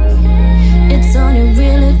 It's only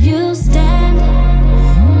real if you stand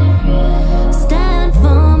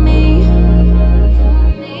for me.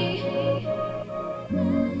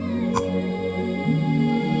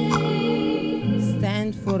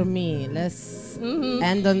 Stand for me. Let's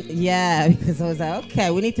end on because I was like,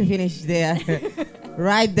 okay, we need to finish there.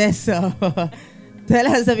 Right there. So tell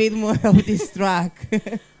us a bit more of this track.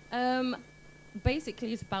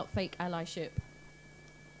 Basically, it's about fake allyship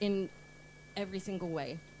in every single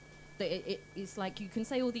way. It's like you can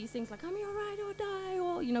say all these things like I'm your ride or die,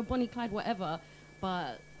 or Bonnie Clyde, whatever,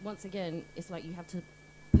 but once again, it's like you have to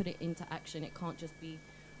put it into action. It can't just be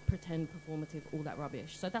pretend, performative, all that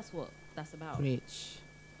rubbish. So that's what that's about. Preach.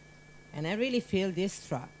 And I really feel this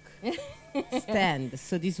track. Stand.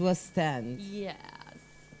 So this was Stand. Yes.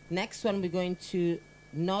 Next one we're going to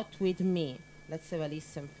Not With Me. Let's have a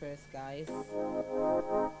listen first, guys.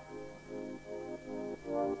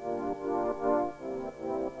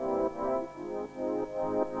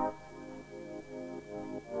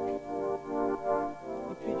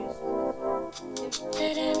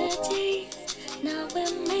 That energy, not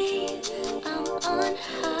with me, I'm on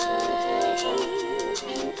high.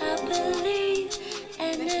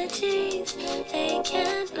 energies, they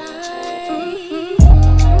can't lie.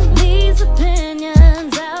 These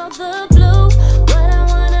opinions out the blue. What I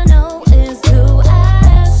wanna know is who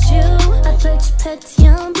asked you. I put your petty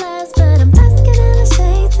on blast, but I'm basking in the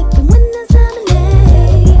shade, sipping winter's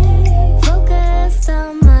lemonade. Focused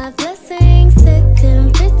on my blessings,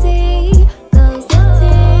 sitting pretty, goes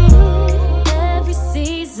sitting. Every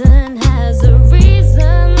season has a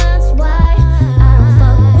reason, that's why I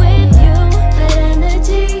fuck with you. Bad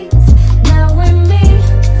energies, now with me,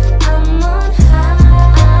 I'm on high.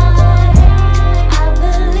 I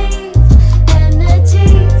believe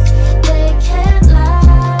energies, they can't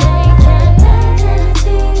lie. They can't bad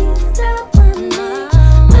energies, stop with me,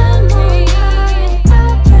 I'm on high. I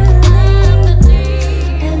believe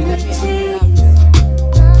energies,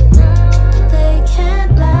 they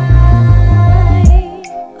can't lie.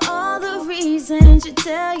 All the reasons you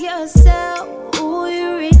tell yourself, ooh, you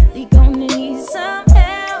really gonna need some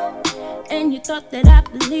help, and you thought that I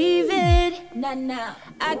believe it. Nah,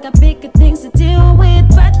 I got bigger things to deal with,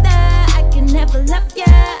 brother. I can never love ya.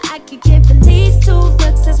 I could give at least 2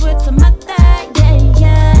 fluxes with a mother,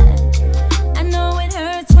 yeah. I know it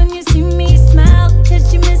hurts when you see me smile,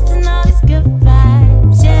 cause you're missing all these good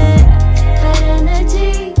vibes, yeah. Bad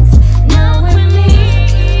energies, now with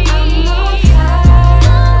me, I'm on high.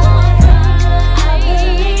 I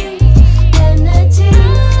believe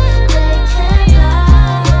energies, they can't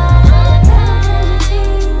lie. Bad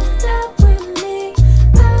energies, stop with me,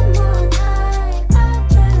 I'm on high. I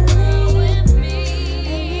believe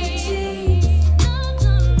energies,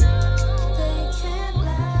 they can't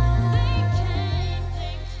lie.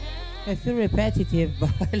 I feel repetitive,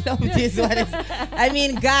 but I love this one. I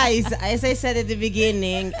mean, guys, as I said at the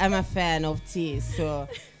beginning, I'm a fan of T, so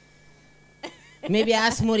maybe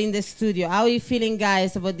ask more in the studio. How are you feeling,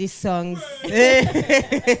 guys, about these songs?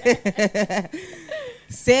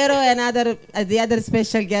 Zero and the other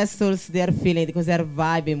special guests also, they're feeling it because they're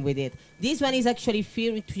vibing with it. This one is actually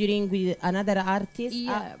featuring with another artist.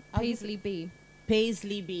 Yeah, Paisley B.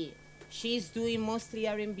 Paisley B. She's doing mostly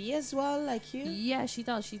R&B as well, like you? Yeah, she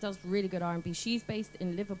does. She does really good R&B. She's based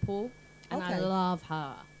in Liverpool, and I Okay. love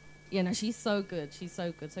her. You know, she's so good. She's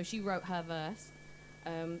so good. So she wrote her verse,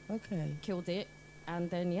 Okay. killed it, and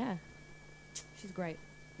then, yeah, she's great.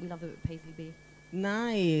 We love it with Paisley B.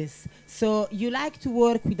 Nice. So you like to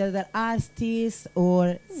work with other artists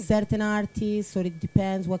or certain artists, or it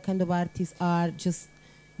depends what kind of artists are? Just,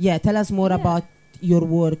 yeah, tell us more Yeah. about your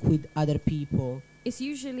work with other people. It's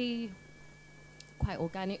usually quite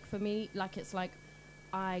organic for me. Like, it's like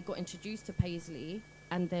I got introduced to Paisley,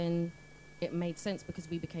 and then it made sense because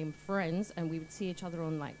we became friends, and we would see each other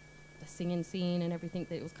on, like, the singing scene and everything.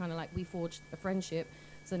 That it was kind of like we forged a friendship.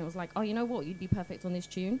 So then it was like, oh, you know what? You'd be perfect on this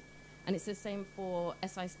tune. And it's the same for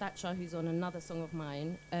S.I. Stature, who's on another song of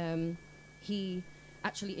mine. He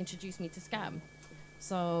actually introduced me to Scam.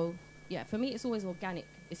 So, yeah, for me, it's always organic.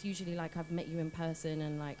 It's usually like I've met you in person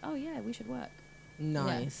and like, oh, yeah, we should work.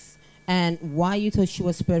 Nice. And why you thought she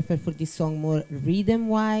was perfect for this song, more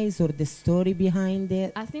rhythm-wise or the story behind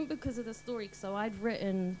it? I think because of the story. So I'd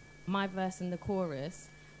written my verse in the chorus,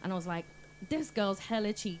 and I was like, this girl's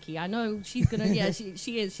hella cheeky. I know she's going to, yeah,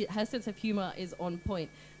 she is. Her sense of humor is on point.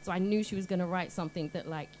 So I knew she was going to write something that,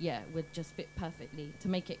 like, yeah, would just fit perfectly to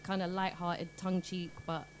make it kind of lighthearted, tongue-cheek,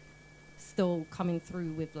 but still coming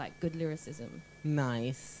through with, like, good lyricism.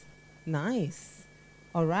 Nice. Nice.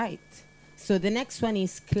 All right. So the next one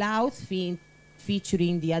is Cloud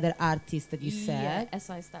featuring the other artist that you said. Yeah,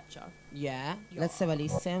 S.I. Stature. Yeah. Let's have a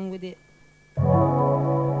listen with it.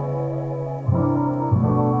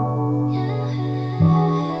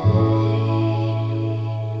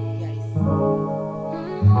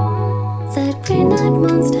 That green eyed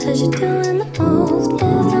monster, you're doing the most.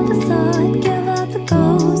 Full time facade, give up the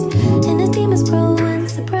ghost. And the demons growing,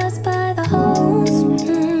 suppressed by the host.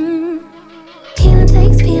 Healing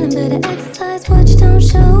takes feeling, better exercise what you don't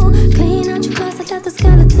show. Clean out your closet, let the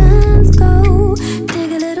skeletons go.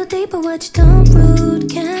 Dig a little deeper, what you don't root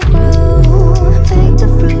can't grow. Fake the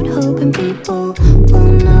fruit, hoping people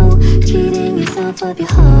will know. Cheating yourself of your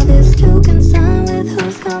harvest. Too concerned with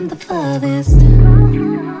who's come the farthest.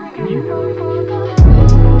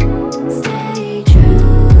 Stay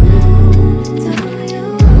true to who you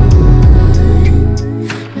are.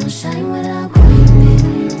 No shine without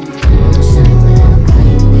grinding. No shine without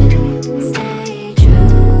grinding. Stay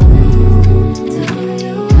true to who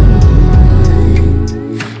you are.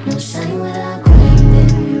 No shine without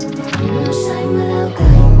grinding. No shine without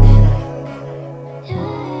grinding.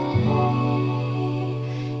 Yeah.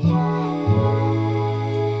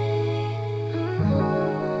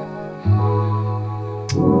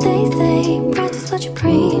 they say, practice what you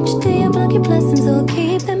preach. Do you block your blessings or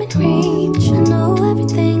keep them in reach? I know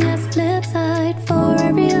everything has a flip side. For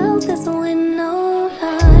every out there's a win, no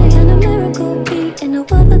lie. Can a miracle be in a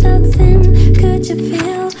world without sin? Could you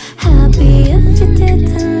feel happy if you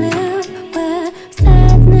didn't live where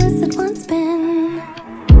sadness had once been?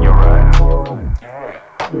 You're right.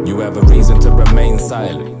 You have a reason to remain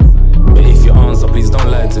silent, but if you answer, please don't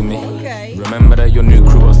lie to me. Okay. Remember that your new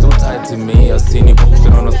crew are still tied to me. I've seen you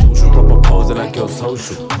posting on a social, proper posing like you're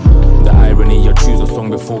social. The irony, you choose a song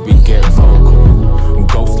before we get vocal.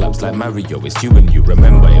 Ghost slaps like Mario, it's you and you.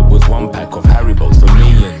 Remember it was one pack of Haribos for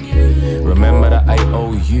me and you. Remember that I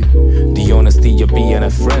owe you the honesty, you're being a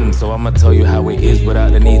friend. So I'ma tell you how it is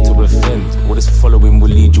without the need to offend. What is following will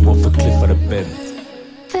lead you off a cliff of the bend.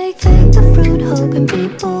 Fake the fruit, hoping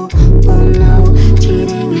people won't know.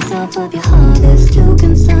 Cheating yourself of your harvest. Too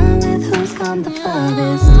concerned with who's come the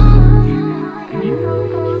farthest.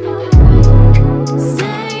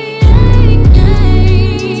 Stay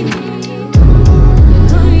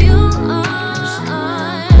who you are.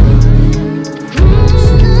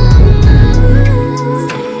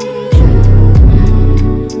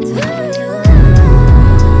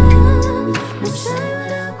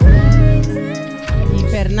 T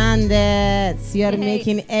Fernandez, you're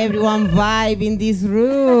making everyone vibe in this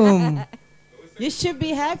room. You should be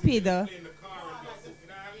happy though.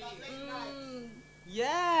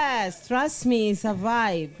 Yes, trust me, it's a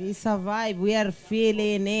vibe. It's a vibe. We are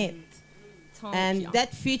feeling it. And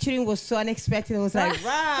that featuring was so unexpected. I was like,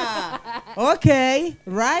 rah. Okay,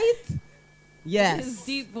 right? Yes. His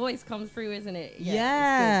deep voice comes through, isn't it?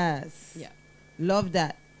 Yes. Yeah. Love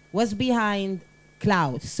that. What's behind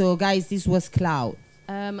Cloud? So, guys, this was Cloud.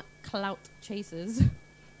 Clout chasers.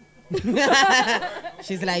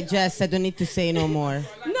 She's like, Jess, I don't need to say no more. No,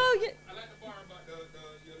 yeah. I like the bar about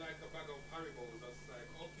you like a bag of Haribos. That's like,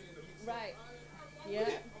 okay, the mix. Right. I'm Yeah. with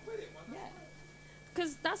it, I'm with it, man. Yeah.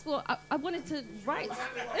 Because that's what I wanted to write.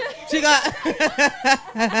 She got...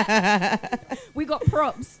 We got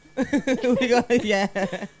props. we got, yeah.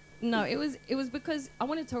 No, it was because I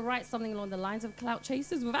wanted to write something along the lines of clout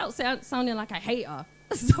chasers without sounding like a hater.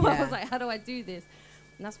 So I Yeah. was like, how do I do this?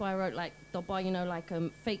 And that's why I wrote like the bar, like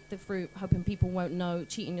fake the fruit, hoping people won't know,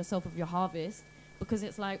 cheating yourself of your harvest. Because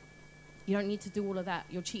it's like, you don't need to do all of that.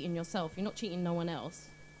 You're cheating yourself. You're not cheating no one else.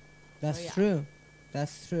 That's yeah. true.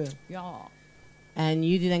 That's true. Yeah. And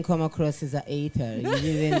you didn't come across as a hater. You did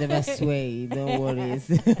it in the best way. Don't worry.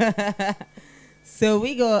 So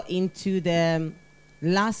we go into the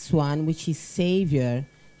last one, which is Savior.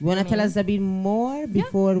 You want to tell us a bit more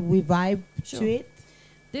before we vibe to it?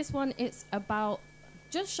 This one, it's about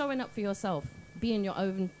just showing up for yourself, being your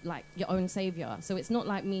own savior. So it's not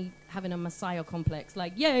like me having a messiah complex,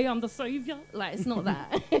 like, yay, I'm the savior. Like, it's not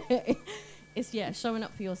that. It's, showing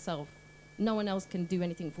up for yourself. No one else can do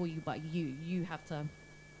anything for you but you. You have to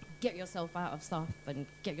get yourself out of stuff and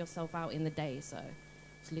get yourself out in the day. So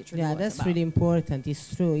it's literally what that's it's about. really important.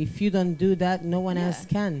 It's true. If you don't do that, no one else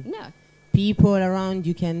can. Yeah. People around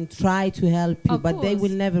you can try to help you, Of but they course.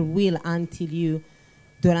 will never will until you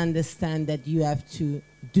don't understand that you have to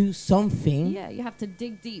do something. Yeah, you have to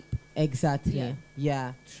dig deep. Exactly.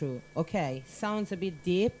 Yeah, true. Okay, sounds a bit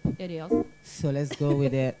deep. It is. So let's go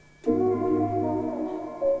with it.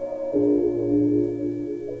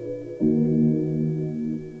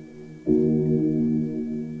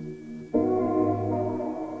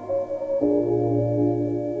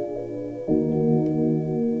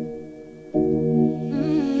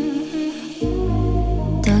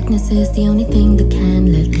 Darkness is the only thing that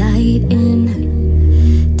can let light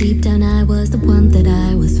in. Deep down I was the one that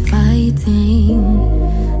I was fighting.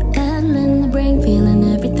 Battling the brain, feeling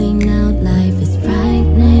everything out. Life is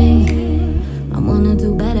frightening. I wanna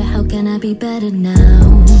do better, how can I be better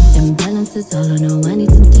now? Imbalance is all I know, I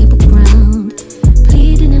need some stable ground.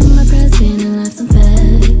 Bleeding in my breast, feeling life's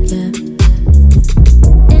unfair, yeah.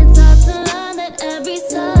 It's hard to learn that every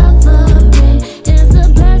suffering is a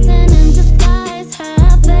blessing in disguise.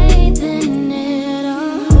 Have faith in it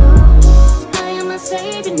all. I am a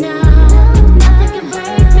savior now. Nothing can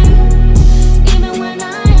break me. Even when I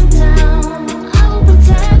am down, I will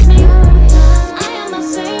protect me. I am a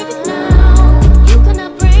savior now. You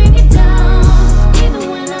cannot bring me down. Even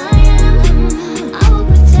when I am, I will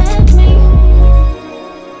protect me.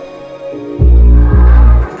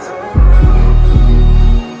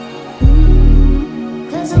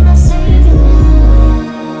 Cause I'm a savior now.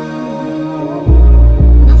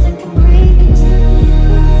 Nothing can break me down.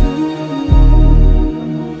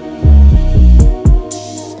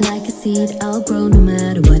 Like a seed, I'll grow no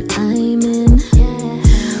matter what I'm in.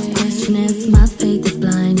 Question if my faith is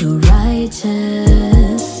blind or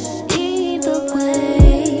righteous.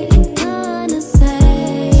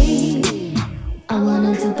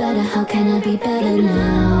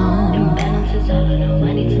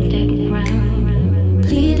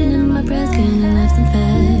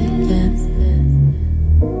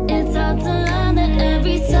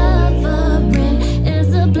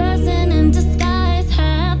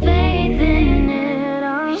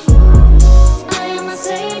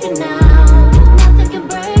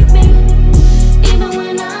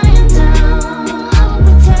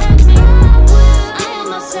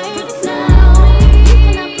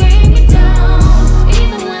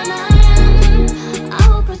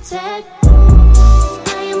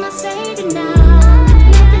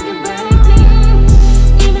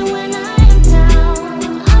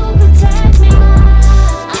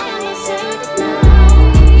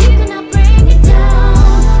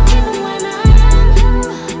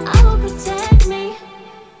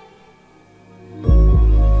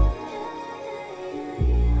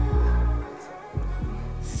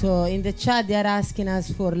 So in the chat, they are asking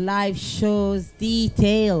us for live shows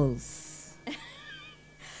details.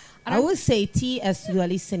 I would say T has to do a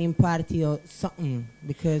listening party or something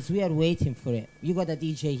because we are waiting for it. You got a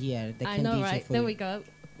DJ here that I can know, DJ right? for There you. we go.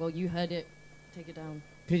 Well, you heard it. Take it down.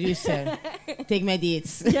 Producer, take my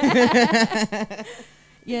deeds.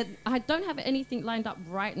 Yeah, I don't have anything lined up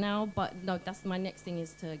right now, but no, that's my next thing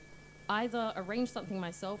is to either arrange something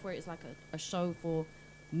myself where it's like a show for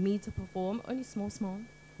me to perform, only small,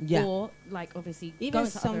 Yeah. or like obviously Even going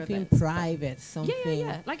to other something events, but- private, something.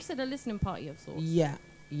 Yeah. Like you said, a listening party of sorts. Yeah,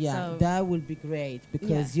 So- that would be great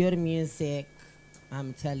because your music,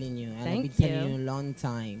 I'm telling you, and I've Thank been telling you. you a long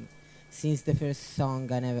time, since the first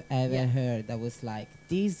song I never ever Yeah. heard, I was like,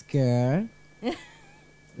 this girl,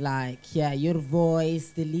 like, yeah, your voice,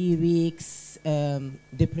 the lyrics,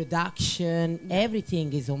 the production,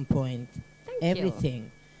 everything is on point. Thank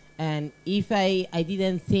Everything. And if I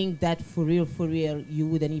didn't think that for real, you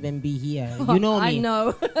wouldn't even be here. You know me. I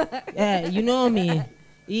know. Yeah, you know me.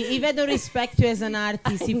 If I don't respect you as an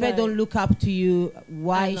artist, if I know. don't look up to you,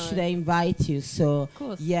 why I know. should I invite you? So,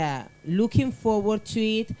 course. yeah, looking forward to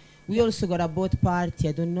it. We also got a boat party.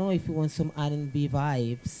 I don't know if you want some R&B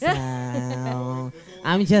vibes.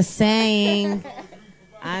 I'm just saying.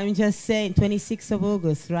 26th of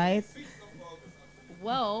August, right?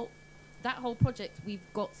 Well, that whole project, we've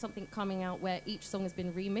got something coming out where each song has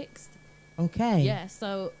been remixed. Okay. Yeah,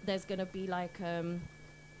 so there's going to be like,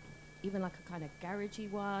 even like a kind of garagey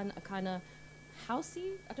one, a kind of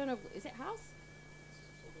housey. I don't know, is it house?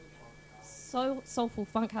 Soulful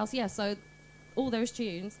funk house, yeah. So all those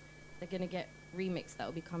tunes, they're going to get remixed. That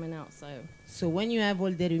will be coming out, So when you have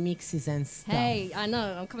all the remixes and stuff, Hey, I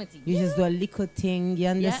know, I'm coming to you you. just do a little thing, you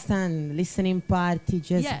understand? Listening party,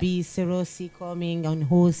 just Yeah. be Serosi coming on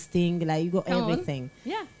hosting, like you got Come on. everything.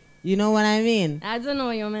 Yeah. You know what I mean? I don't know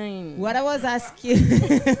what you mean. What I was asking,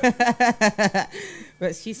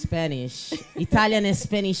 but she's Spanish. Italian and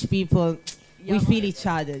Spanish people, we feel each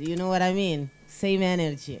other. You know what I mean? Same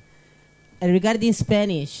energy. And regarding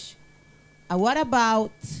Spanish, what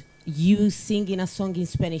about you singing a song in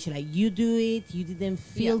Spanish? Like you do it, you didn't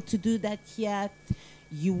feel to do that yet.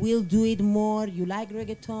 You will do it more. You like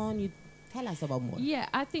reggaeton. You tell us about more. Yeah,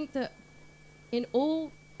 I think that in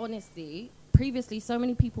all honesty, previously so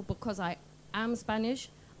many people, because I am Spanish,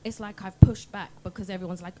 it's like I've pushed back because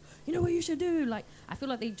everyone's like, you know what you should do? Like, I feel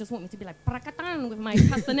like they just want me to be like, paracatan with my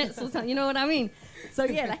castanets or something, you know what I mean? So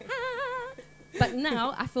yeah, like, ah. But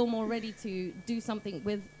now I feel more ready to do something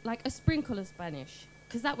with like a sprinkle of Spanish,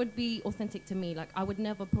 because that would be authentic to me. Like, I would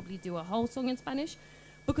never probably do a whole song in Spanish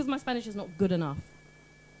because my Spanish is not good enough.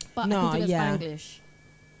 But No, I can do yeah. Spanglish.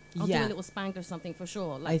 I'll do a little Spanglish something for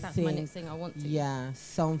sure. Like, that's my next thing I want to. Yeah,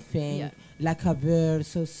 something Yeah. like a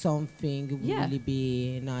verse or something would Yeah, really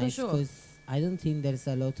be nice sure. because I don't think there's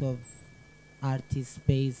a lot of artists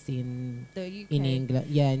based in The UK. England.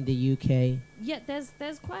 Yeah, in the UK. Yeah,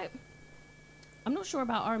 there's quite. I'm not sure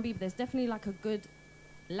about R&B, but there's definitely like a good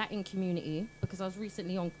Latin community, because I was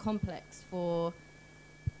recently on Complex for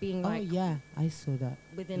being like oh yeah, I saw that.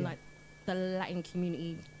 within yeah. like the Latin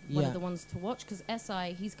community, one Yeah. of the ones to watch, because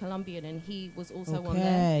SI, he's Colombian and he was also on there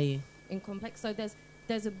Okay. in Complex. So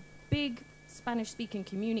there's a big Spanish-speaking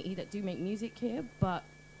community that do make music here, but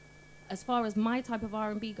as far as my type of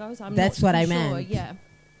R&B goes, I'm That's not what too I sure. meant. Yeah.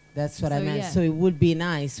 That's what I So, meant. yeah. So it would be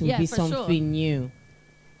nice. It would Yeah, be for something sure. new.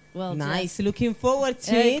 Well, Nice. Looking forward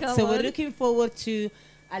to Hey, it. come So we're on. looking forward to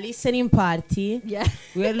a listening party. Yeah.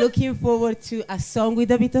 We're looking forward to a song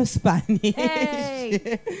with a bit of Spanish.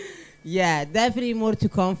 Hey. Yeah, definitely more to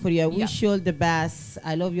come for you. I Yeah. wish you all the best.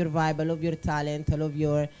 I love your vibe. I love your talent. I love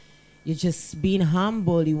you're just being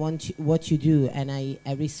humble in what you do. And I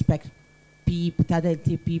respect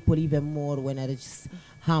talented people even more when they're just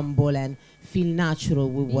humble and feel natural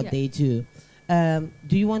with what Yeah. they do.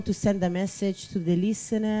 Do you want to send a message to the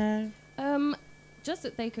listener? Just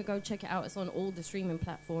that they could go check it out. It's on all the streaming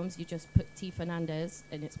platforms. You just put T Fernandez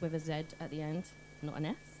and it's with a Z at the end, not an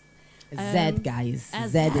S. Z, guys.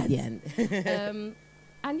 as Z at the Z. end.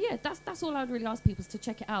 And yeah, that's all I'd really ask people is to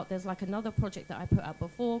check it out. There's like another project that I put out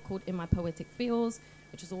before called In My Poetic Feels,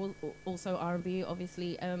 which is also R&B,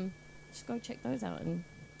 obviously. Just go check those out, and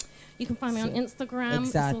you can find me on Instagram.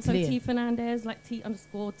 Exactly. It's also T Fernandez, like T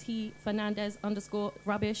Fernandez _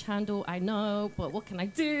 rubbish handle. I know, but what can I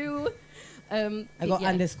do? I got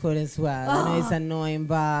underscore as well. I know it's annoying,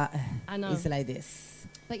 but I know. it's like this.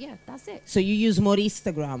 But yeah, that's it. So you use more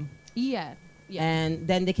Instagram. Yeah. Yeah. And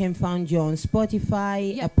then they can find you on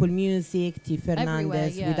Spotify, Yeah. Apple Music, T Everywhere,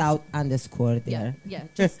 Fernandez yeah. without underscore there. Yeah,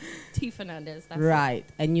 just T Fernandez. That's Right.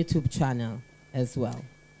 And YouTube channel as well.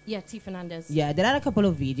 Yeah, T Fernandez. Yeah, there are a couple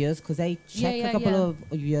of videos because I checked a couple of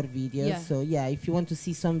your videos. Yeah. So yeah, if you want to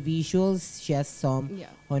see some visuals, she has some Yeah.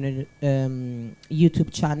 on her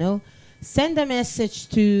YouTube channel. Send a message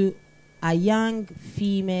to a young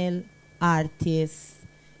female artist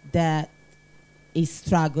that is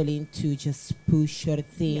struggling to just push her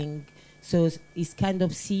thing. So it's kind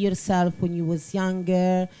of see yourself when you was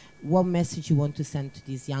younger. What message you want to send to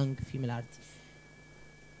this young female artist?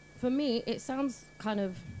 For me, it sounds kind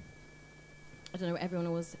of, I don't know, everyone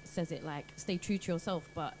always says it like, stay true to yourself,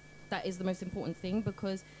 but that is the most important thing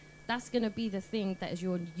because that's going to be the thing that is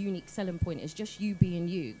your unique selling point. It's just you being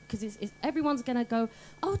you. Because it's everyone's going to go,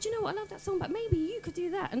 oh, do you know what? I love that song, but maybe you could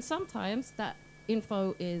do that. And sometimes that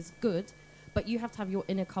info is good, but you have to have your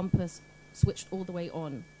inner compass switched all the way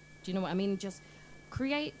on. Do you know what I mean? Just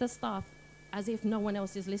create the stuff as if no one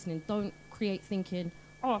else is listening. Don't create thinking,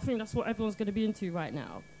 oh, I think that's what everyone's going to be into right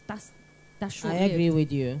now. That's short-lived. I agree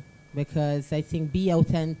with you because I think be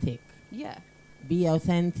authentic. Yeah. Be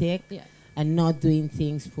authentic. Yeah. And not doing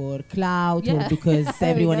things for clout or Yeah. because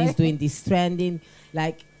everyone is doing this trending.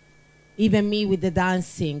 Like, even me with the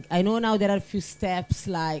dancing. I know now there are a few steps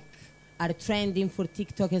like are trending for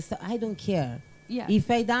TikTok and stuff. I don't care. Yeah.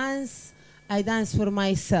 If I dance for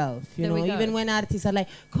myself. You There we know, go. even when artists are like,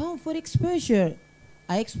 come for exposure.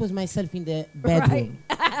 I expose myself in the bedroom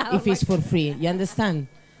if it's for free. You understand?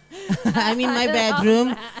 I'm in my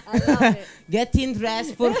bedroom, getting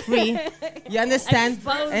dressed for free. You understand?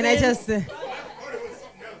 Exposing. And I just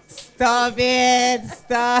stop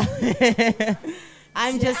it.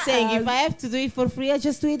 I'm just saying, if I have to do it for free, I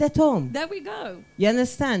just do it at home. There we go. You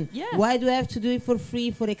understand? Yeah. Why do I have to do it for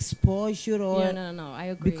free for exposure or? Yeah, no, I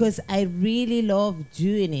agree. Because I really love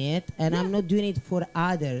doing it, and I'm not doing it for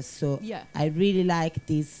others. So Yeah. I really like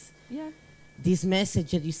this Yeah. this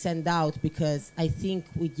message that you send out because I think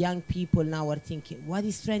with young people now are thinking, what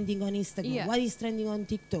is trending on Instagram? Yeah. What is trending on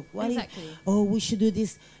TikTok? What is- Exactly. oh, we should do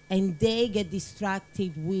this. And they get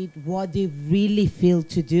distracted with what they really feel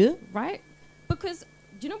to do. Right? Because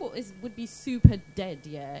do you know what would be super dead,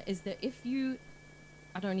 yeah? Is that if you,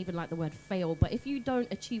 I don't even like the word fail, but if you don't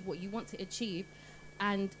achieve what you want to achieve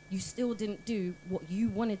and you still didn't do what you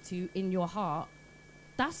wanted to in your heart,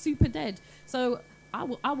 that's super dead. So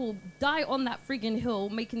I will die on that friggin' hill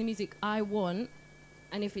making the music I want,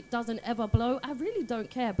 and if it doesn't ever blow, I really don't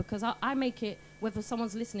care because I make it whether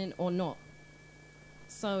someone's listening or not.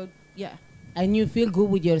 So, yeah. And you feel good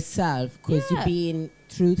with yourself because Yeah. you're being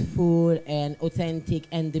truthful and authentic,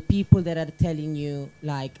 and the people that are telling you,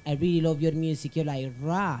 like, I really love your music, you're like,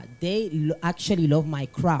 rah, they actually love my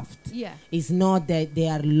craft. Yeah. It's not that they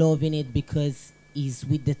are loving it because it's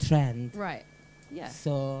with the trend. Right. Yeah.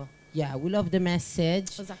 So, yeah, we love the message.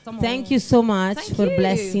 Exactement. Thank you so much Thank for you.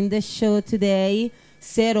 blessing the show today.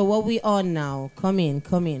 Sarah, what we on now? Come in.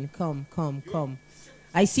 Come.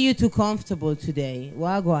 I see you too comfortable today.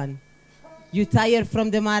 Wagwan. You tired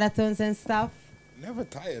from the marathons and stuff? Never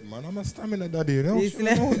tired, man. I'm a stamina daddy, you know? It's Sure,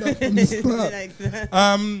 I know that from the start. like that.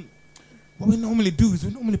 What we normally do is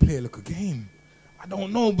we normally play a little game. I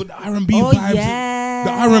don't know, but the R&B Oh, vibes, yes.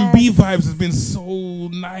 the R&B vibes has been so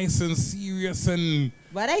nice and serious and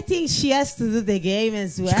But I think she has to do the game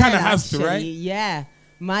as well. kinda has to, actually. right? Yeah.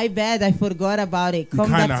 My bad, I forgot about it. you Come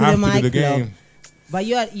kind back of to the have to mic, do the love. game. But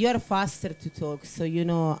you're faster to talk, so you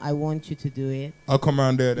know I want you to do it. I'll come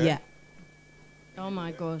around there then. Yeah. Oh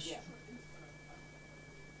my gosh.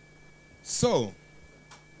 So,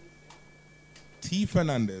 T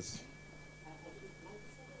Fernandez.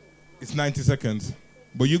 It's 90 seconds,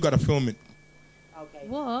 but you gotta film it.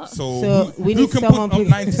 What? So who, we who need can someone put up to-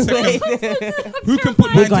 90 seconds? Who can put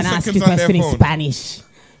We're 90 gonna ask you seconds on their question in phone? Spanish.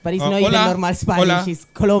 But it's not even hola, normal Spanish, hola. it's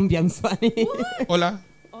Colombian Spanish. Hola,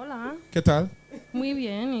 Hola. ¿qué tal? Muy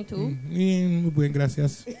bien, ¿y tú? Muy bien,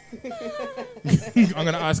 gracias. I'm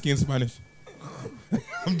gonna ask you in Spanish.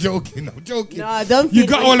 I'm joking. No, don't You feel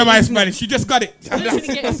got like all of my it's Spanish. You just got it. I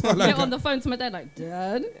literally That's all I get got. on the phone to my dad like,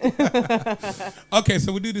 Dad? Okay,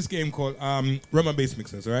 so we do this game called Rum N Bass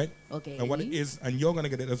Mixers, right? Okay. And what it is, and you're gonna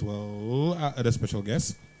get it as well at a special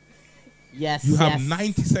guest. Yes. You have yes.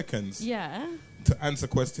 90 seconds Yeah. to answer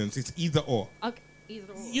questions. It's either or. Okay.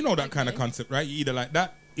 Either or. You know that kind of Okay. concept, right? You either like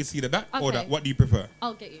that, it's either that or Okay. that. What do you prefer?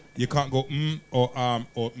 I'll get you. You can't go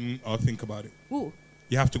or think about it. Ooh.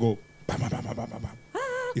 You have to go bam, bam, bam, bam, bam, bam, bam.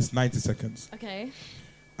 It's 90 seconds. Okay.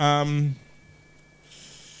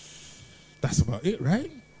 That's about it, right?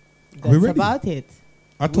 Are we That's ready? about it.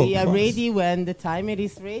 I talk We are fast. ready when the timer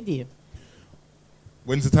is ready.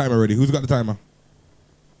 When's the timer ready? Who's got the timer?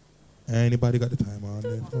 Anybody got the timer on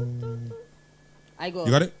their phone? I go.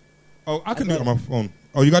 You got it? Oh, I can do it on my phone.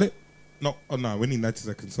 Oh, you got it? No. Oh, no. We need 90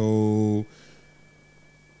 seconds. So,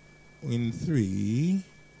 In 3,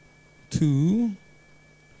 2,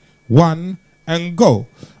 1, and go.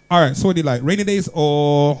 All right, so what do you like? Rainy days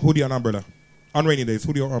or hoodie and umbrella? On rainy days,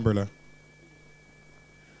 hoodie or umbrella?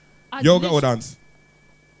 Yoga or dance?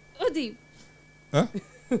 Hoodie. Huh?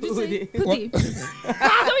 Hoodie. Hoodie. That's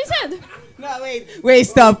what you said. No, wait,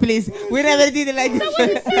 stop, please. We never did it like this. That's what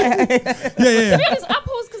you said. Yeah. To be honest, I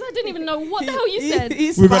paused because I didn't even know what the hell you said.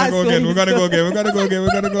 We're gonna go again. We're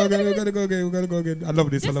gonna go again. I love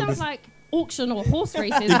this. This sounds like auction or horse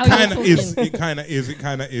races. It kind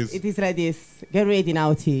of is. It is like this. Get ready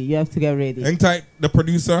now, T. You have to get ready. Hang tight. The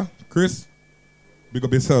producer, Chris, big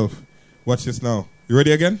up yourself. Watch this now. You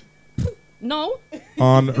ready again? No.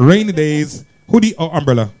 On rainy days, hoodie or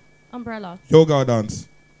umbrella? Umbrella. Yoga or dance?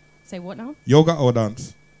 Say what now? Yoga or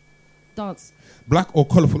dance? Dance. Black or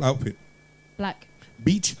colorful outfit? Black.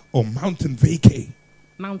 Beach or mountain vacay?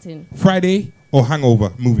 Mountain. Friday or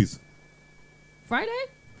hangover movies? Friday?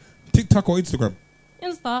 TikTok or Instagram?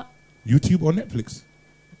 Insta. YouTube or Netflix?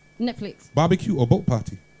 Netflix. Barbecue or boat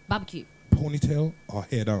party? Barbecue. Ponytail or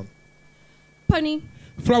hair down? Pony.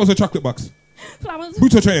 Flowers or chocolate box? Flowers.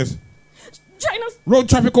 Boots or trainers? Trainers. Road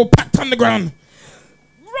traffic or packed on the ground?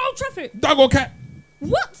 Road traffic. Dog or cat?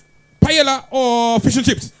 What? Paella or fish and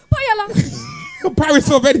chips? Paella. Paris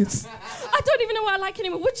or Venice? I don't even know what I like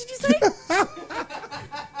anymore. What did you say?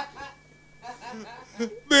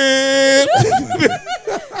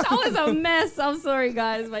 That was a mess. I'm sorry,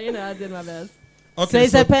 guys, but you know I did my best. Okay, so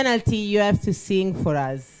it's a penalty. You have to sing for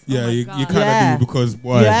us. Yeah, you kind of do because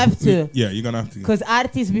why? You have to. Yeah, you're gonna have to. Because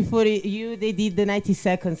artists before you, they did the 90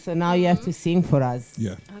 seconds, so now you have to sing for us.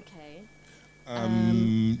 Yeah. Okay.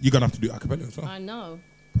 You're gonna have to do a cappella as well. I know.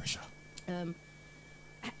 Pressure.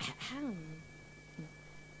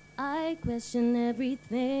 I question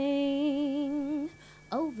everything,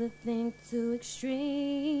 overthink to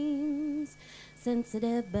extremes.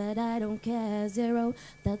 Sensitive, but I don't care. Zero,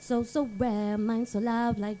 that's so rare. Mine so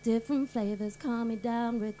loud, like different flavors. Calm me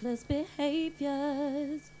down, reckless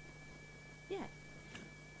behaviors. Yeah.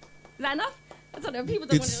 Is that enough? I don't know. People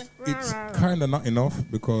don't want to. It's kind of not enough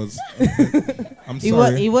because I'm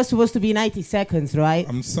sorry. It was supposed to be 90 seconds, right?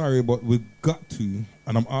 I'm sorry, but we've got to,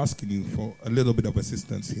 and I'm asking you for a little bit of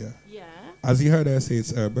assistance here. Yeah. As you heard her say, it's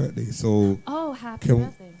her birthday, so happy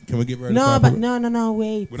birthday. Can we give her a No,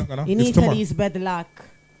 wait. We're not gonna? In It's Italy, tomorrow. it's bad luck.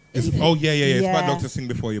 Yeah. It's bad luck to sing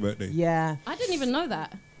before your birthday. Yeah. I didn't even know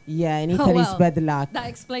that. Yeah, in Italy, it's bad luck. That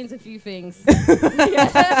explains a few things.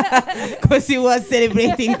 Because you was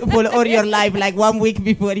celebrating for all your life, like 1 week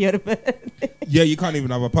before your birthday. Yeah, you can't even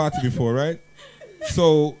have a party before, right?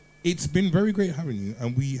 So it's been very great having you,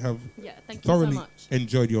 and we have thank you thoroughly so much.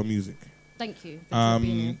 enjoyed your music. Thank you. Thanks for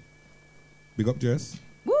being here. Big up, Jess.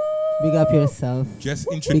 Woo! Big up yourself. Jess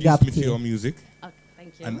introduced me to your music. Okay,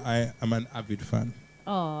 thank you. And I am an avid fan.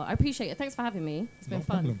 Oh, I appreciate it. Thanks for having me. It's been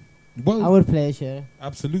fun. Problem. Well, our pleasure.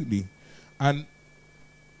 Absolutely. And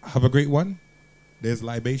have a great one. There's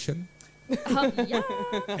libation. Yeah.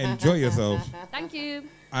 Enjoy yourself. Thank you.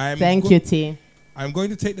 Thank you, T. I'm going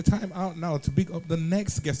to take the time out now to big up the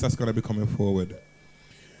next guest that's going to be coming forward.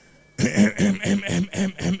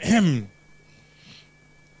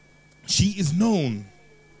 She is known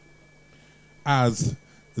as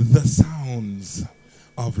the sounds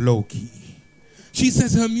of Loki. She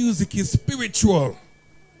says her music is spiritual,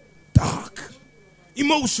 dark,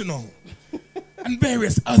 emotional, and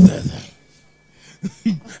various others.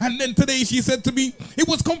 And then today she said to me, it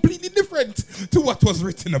was completely different to what was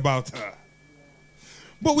written about her.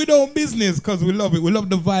 But we don't business because we love it. We love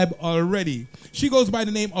the vibe already. She goes by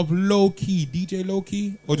the name of Loki. DJ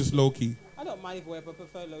Loki or just Loki? I don't mind either way, but I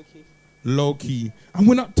prefer Loki. Loki. And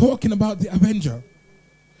we're not talking about the Avenger.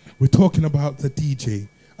 We're talking about the DJ.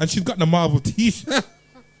 And she's got the Marvel t-shirt.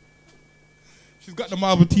 She's got the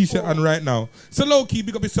Marvel t-shirt on right now. So Loki,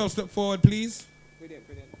 big up yourself, step forward, please. Brilliant.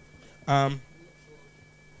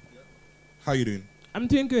 How you doing? I'm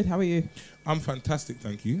doing good. How are you? I'm fantastic,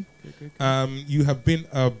 thank you. Good. You have been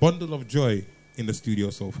a bundle of joy in the studio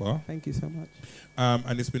so far. Thank you so much.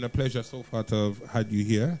 And it's been a pleasure so far to have had you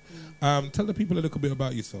here. Tell the people a little bit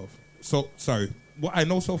about yourself. So, sorry, what I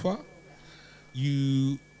know so far,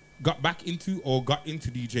 you got into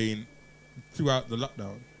DJing throughout the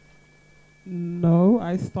lockdown. No,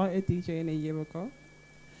 I started DJing a year ago.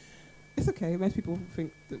 It's okay. Most people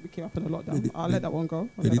think that we came up in a lockdown. I'll let that one go.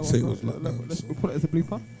 They did say it was lockdown. Let's put it as a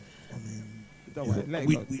blooper.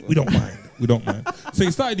 We don't mind. We don't mind. So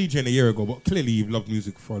you started DJing a year ago, but clearly you've loved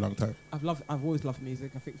music for a long time. I've always loved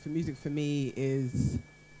music. I think music for me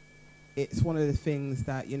it's one of the things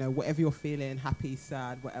that, you know, whatever you're feeling, happy,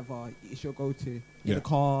 sad, whatever, it's your go-to. In the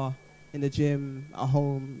car, in the gym, at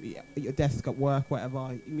home, at your desk, at work,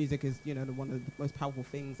 whatever. Music is, one of the most powerful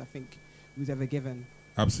things I think was ever given.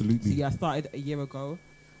 Absolutely. So yeah, I started a year ago.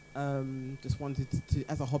 Just wanted to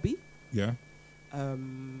as a hobby. Yeah.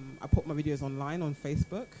 I put my videos online on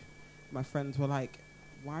Facebook. My friends were like,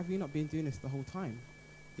 "Why have you not been doing this the whole time?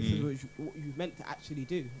 This is what you meant to actually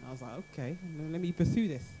do." And I was like, "Okay, let me pursue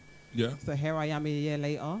this." Yeah. So here I am a year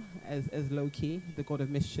later as Loki, the god of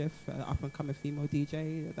mischief, up and coming female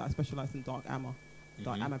DJ that I specialise in dark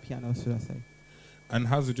Amapiano, should I say? And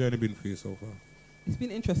how's the journey been for you so far? It's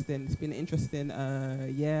been interesting.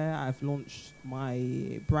 I've launched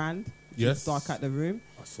my brand. Yes. Dark at the Room.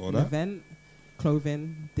 I saw an that. Event,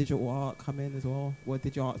 clothing, digital art coming as well. Well,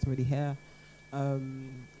 digital art's already here.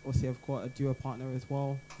 Also, I've got a duo partner as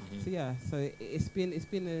well. So yeah, it's been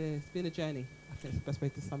a journey. I think it's the best way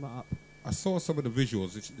to sum it up. I saw some of the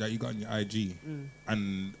visuals that you got on your IG,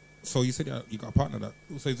 and so you said you got a partner that.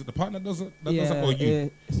 So is it the partner that does it, or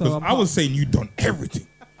you? Because I was saying you done everything.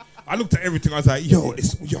 I looked at everything. I was like,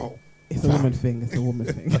 it's a woman thing. It's a woman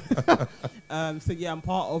thing. So yeah, I'm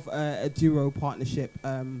part of a duo partnership.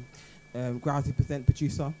 Grousy present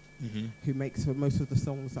producer who makes most of the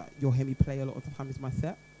songs that you'll hear me play a lot of the time is my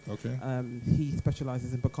set. Okay. He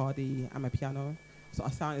specializes in Bacardi, Amapiano. So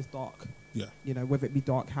our sound is dark. Yeah. Whether it be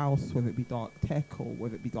dark house, whether it be dark tech, or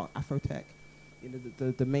whether it be dark Afro tech.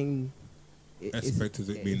 The main aspect is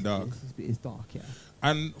it being dark. It's dark, yeah.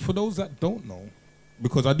 And for those that don't know,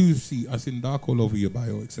 because I've seen dark all over your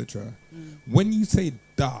bio, etc. When you say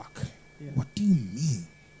dark, what do you mean?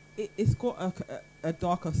 It's got a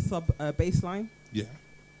darker bass line. Yeah.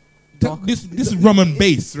 This is Rum N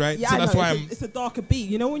Bass, right? Yeah, so that's why it's a darker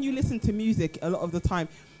beat. When you listen to music, a lot of the time,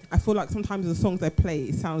 I feel like sometimes the songs they play,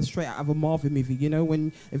 it sounds straight out of a Marvel movie.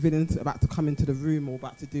 When a villain's about to come into the room or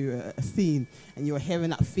about to do a scene, and you're hearing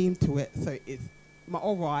that theme to it. So it's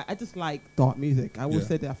alright. I just like dark music. I always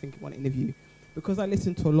said that, I think, in one interview, because I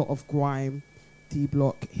listen to a lot of grime,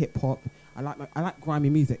 D-block, hip hop. I like grimy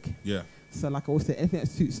music. Yeah. So like I always say, anything that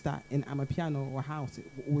suits that in Amapiano or house, it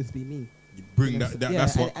will always be me. You bring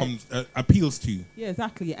that's what comes appeals to you. Yeah,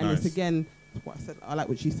 exactly. And it's again what I said. I like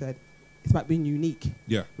what she said. It's about being unique.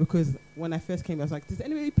 Yeah. Because when I first came, I was like, does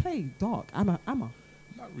anybody play dark? Ama?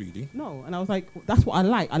 Not really. No. And I was like, that's what I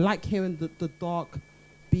like. I like hearing the dark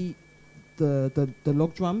beat, the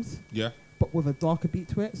log drums. Yeah. But with a darker beat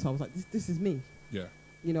to it. So I was like, this is me. Yeah.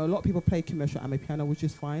 A lot of people play commercial Amapiano, which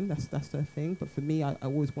is fine. That's their thing. But for me, I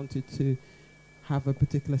always wanted to have a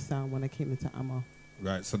particular sound when I came into Ama.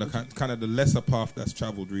 Right, so the kind of the lesser path that's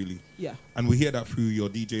traveled, really. Yeah. And we hear that through your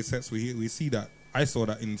DJ sets. We see that. I saw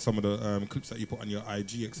that in some of the clips that you put on your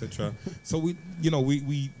IG, etc. So we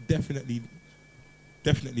definitely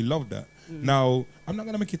love that. Now, I'm not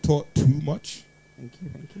gonna make you talk too much. Thank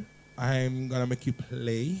you. I'm gonna make you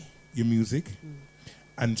play your music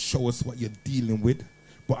and show us what you're dealing with.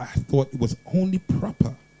 But I thought it was only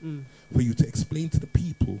proper for you to explain to the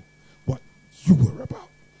people what you were about.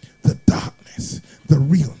 The darkness, the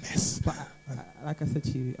realness. But like I said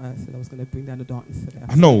to you, I said I was going to bring down the darkness today.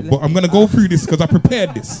 I know, but I'm going to go through this because I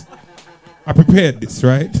prepared this.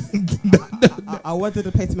 Right? I wanted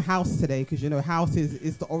to play some house today because, house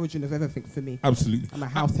is the origin of everything for me. Absolutely. I'm a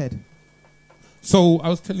house head. So I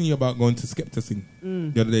was telling you about going to Skepticing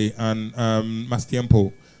the other day and Mas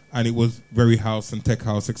Tiempo, and it was very house and tech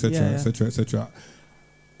house, etc., etc., etc.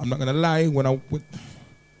 I'm not going to lie,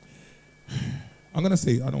 I'm going to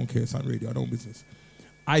say, I don't care, it's on radio, I don't business.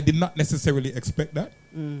 I did not necessarily expect that.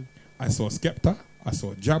 I saw Skepta, I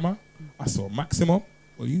saw Jammer, I saw Maximum.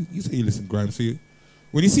 Well, you say you listen to grime, so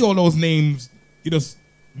when you see all those names, you just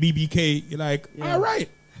BBK, you're like, all right.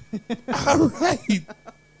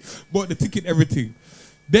 Bought the ticket, everything.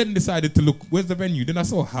 Then decided to look, where's the venue? Then I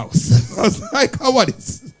saw a house. I was like, how what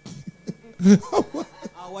is?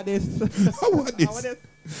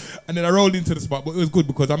 And then I rolled into the spot, but it was good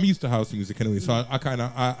because I'm used to house music anyway, so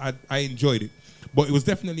I enjoyed it. But it was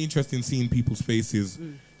definitely interesting seeing people's faces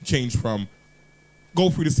change from go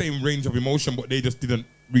through the same range of emotion, but they just didn't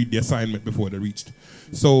read the assignment before they reached.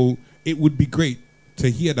 So it would be great to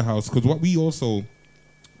hear the house, because what we also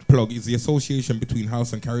plug is the association between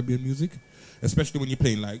house and Caribbean music, especially when you're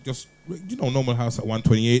playing like just normal house at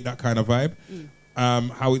 128, that kind of vibe.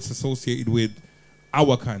 How it's associated with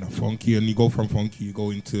our kind of funky, and you go from funky, you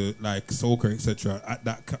go into like soca, etc. At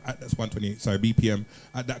that's 128, BPM,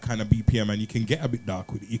 at that kind of BPM, and you can get a bit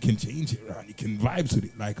dark with it. You can change it around. You can vibes with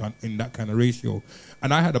it, like in that kind of ratio.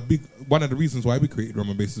 And I had one of the reasons why we created Rum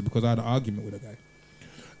N Bass is because I had an argument with a guy,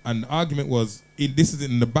 and the argument was this is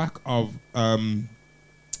in the back of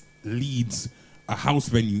Leeds, a house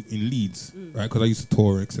venue in Leeds, right? Because I used to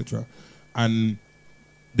tour, etc. And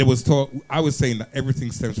there was talk. I was saying that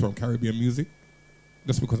everything stems from Caribbean music.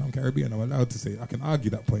 Just because I'm Caribbean, I'm allowed to say it. I can argue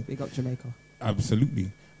that point. Big up Jamaica.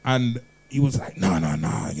 Absolutely. And he was like,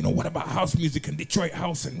 nah. You know, what about house music and Detroit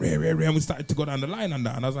house and rare. And we started to go down the line on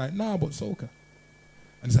that. And I was like, nah, but soca.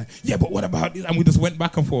 And he's like, yeah, but what about this? And we just went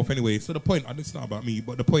back and forth anyway. So the point, and it's not about me,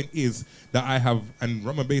 but the point is that I have, and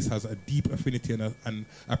Rum N Bass has a deep affinity and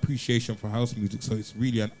appreciation for house music. So it's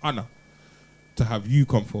really an honor to have you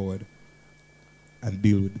come forward and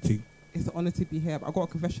deal with the thing. It's an honor to be here. But I got a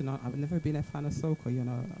confession. I've never been a fan of soca, you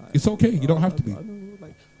know. It's okay. You don't have to be.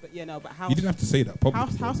 But yeah, no. But house. You didn't have to say that.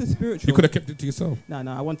 Publicly. House is spiritual. You could have kept it to yourself. No.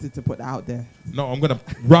 I wanted to put that out there. No, I'm gonna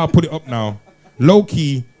put it up now.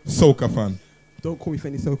 Loki soca fan. Don't call me for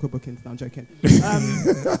any soca bookings. No, I'm joking.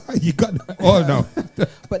 You got that all now.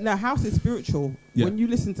 But no, house is spiritual. Yeah. When you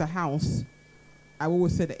listen to house, I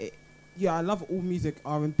always said that I love all music,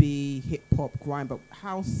 R&B, hip hop, grime, but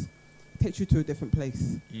house takes you to a different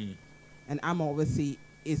place. And Amma obviously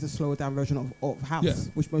is a slower down version of house,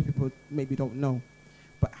 which most people maybe don't know.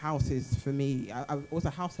 But house is, for me, I was a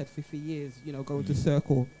house head for 3 years, you know, going to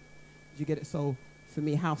circle. Did you get it? So for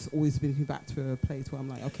me, house always brings me back to a place where I'm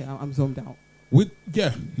like, okay, I'm zoned out.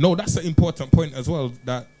 That's an important point as well,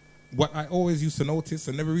 that what I always used to notice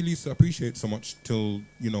and never really used to appreciate so much till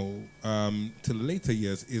the later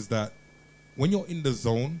years is that when you're in the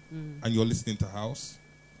zone and you're listening to house,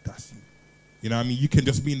 that's you. You know what I mean? You can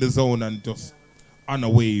just be in the zone and just on a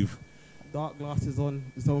wave. Dark glasses on,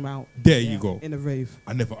 zone out. There you go. In a rave.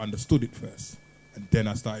 I never understood it first. And then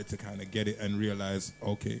I started to kind of get it and realize,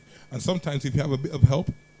 okay. And sometimes if you have a bit of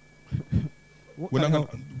help, What kind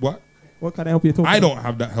can I help you talk I about? don't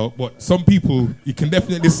have that help, but some people, you can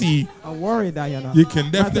definitely see. I'm worried, Diana. You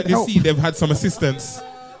can definitely see they've had some assistance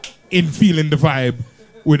in feeling the vibe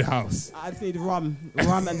with house. I just need rum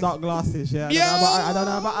and dark glasses, yeah. I don't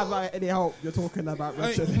know about any help you're talking about,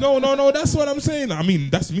 Richard. No, that's what I'm saying. I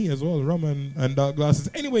mean, that's me as well, rum and dark glasses.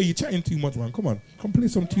 Anyway, you're chatting too much, man. Come on, come play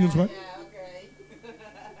some tunes, man. Okay.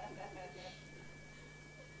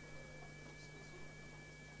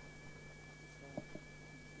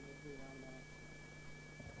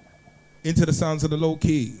 Into the sounds of the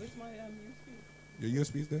Loki. Where's my USB? Your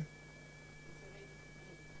USB's there?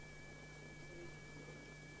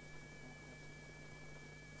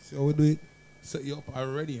 So we'll do it. Set you up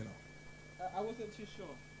already, you know. I wasn't too sure.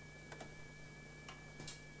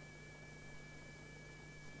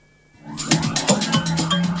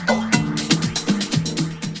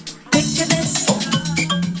 Picture this.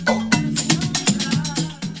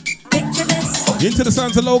 Picture this. Into the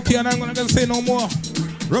sounds of Loki, and I'm gonna say no more.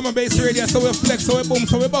 Rum N Bass Radio, so we flex, so we boom,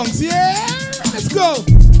 so we bounce. Yeah, let's go.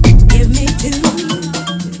 Give me two.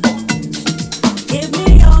 Give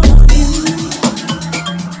me all of you.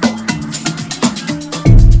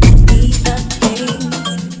 Be the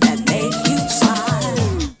things that make you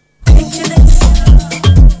smile. Picture this.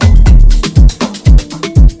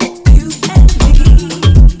 You and me.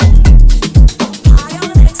 High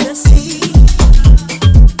on ecstasy.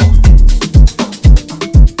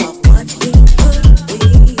 Of what we could be.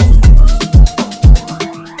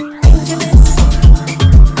 Picture this.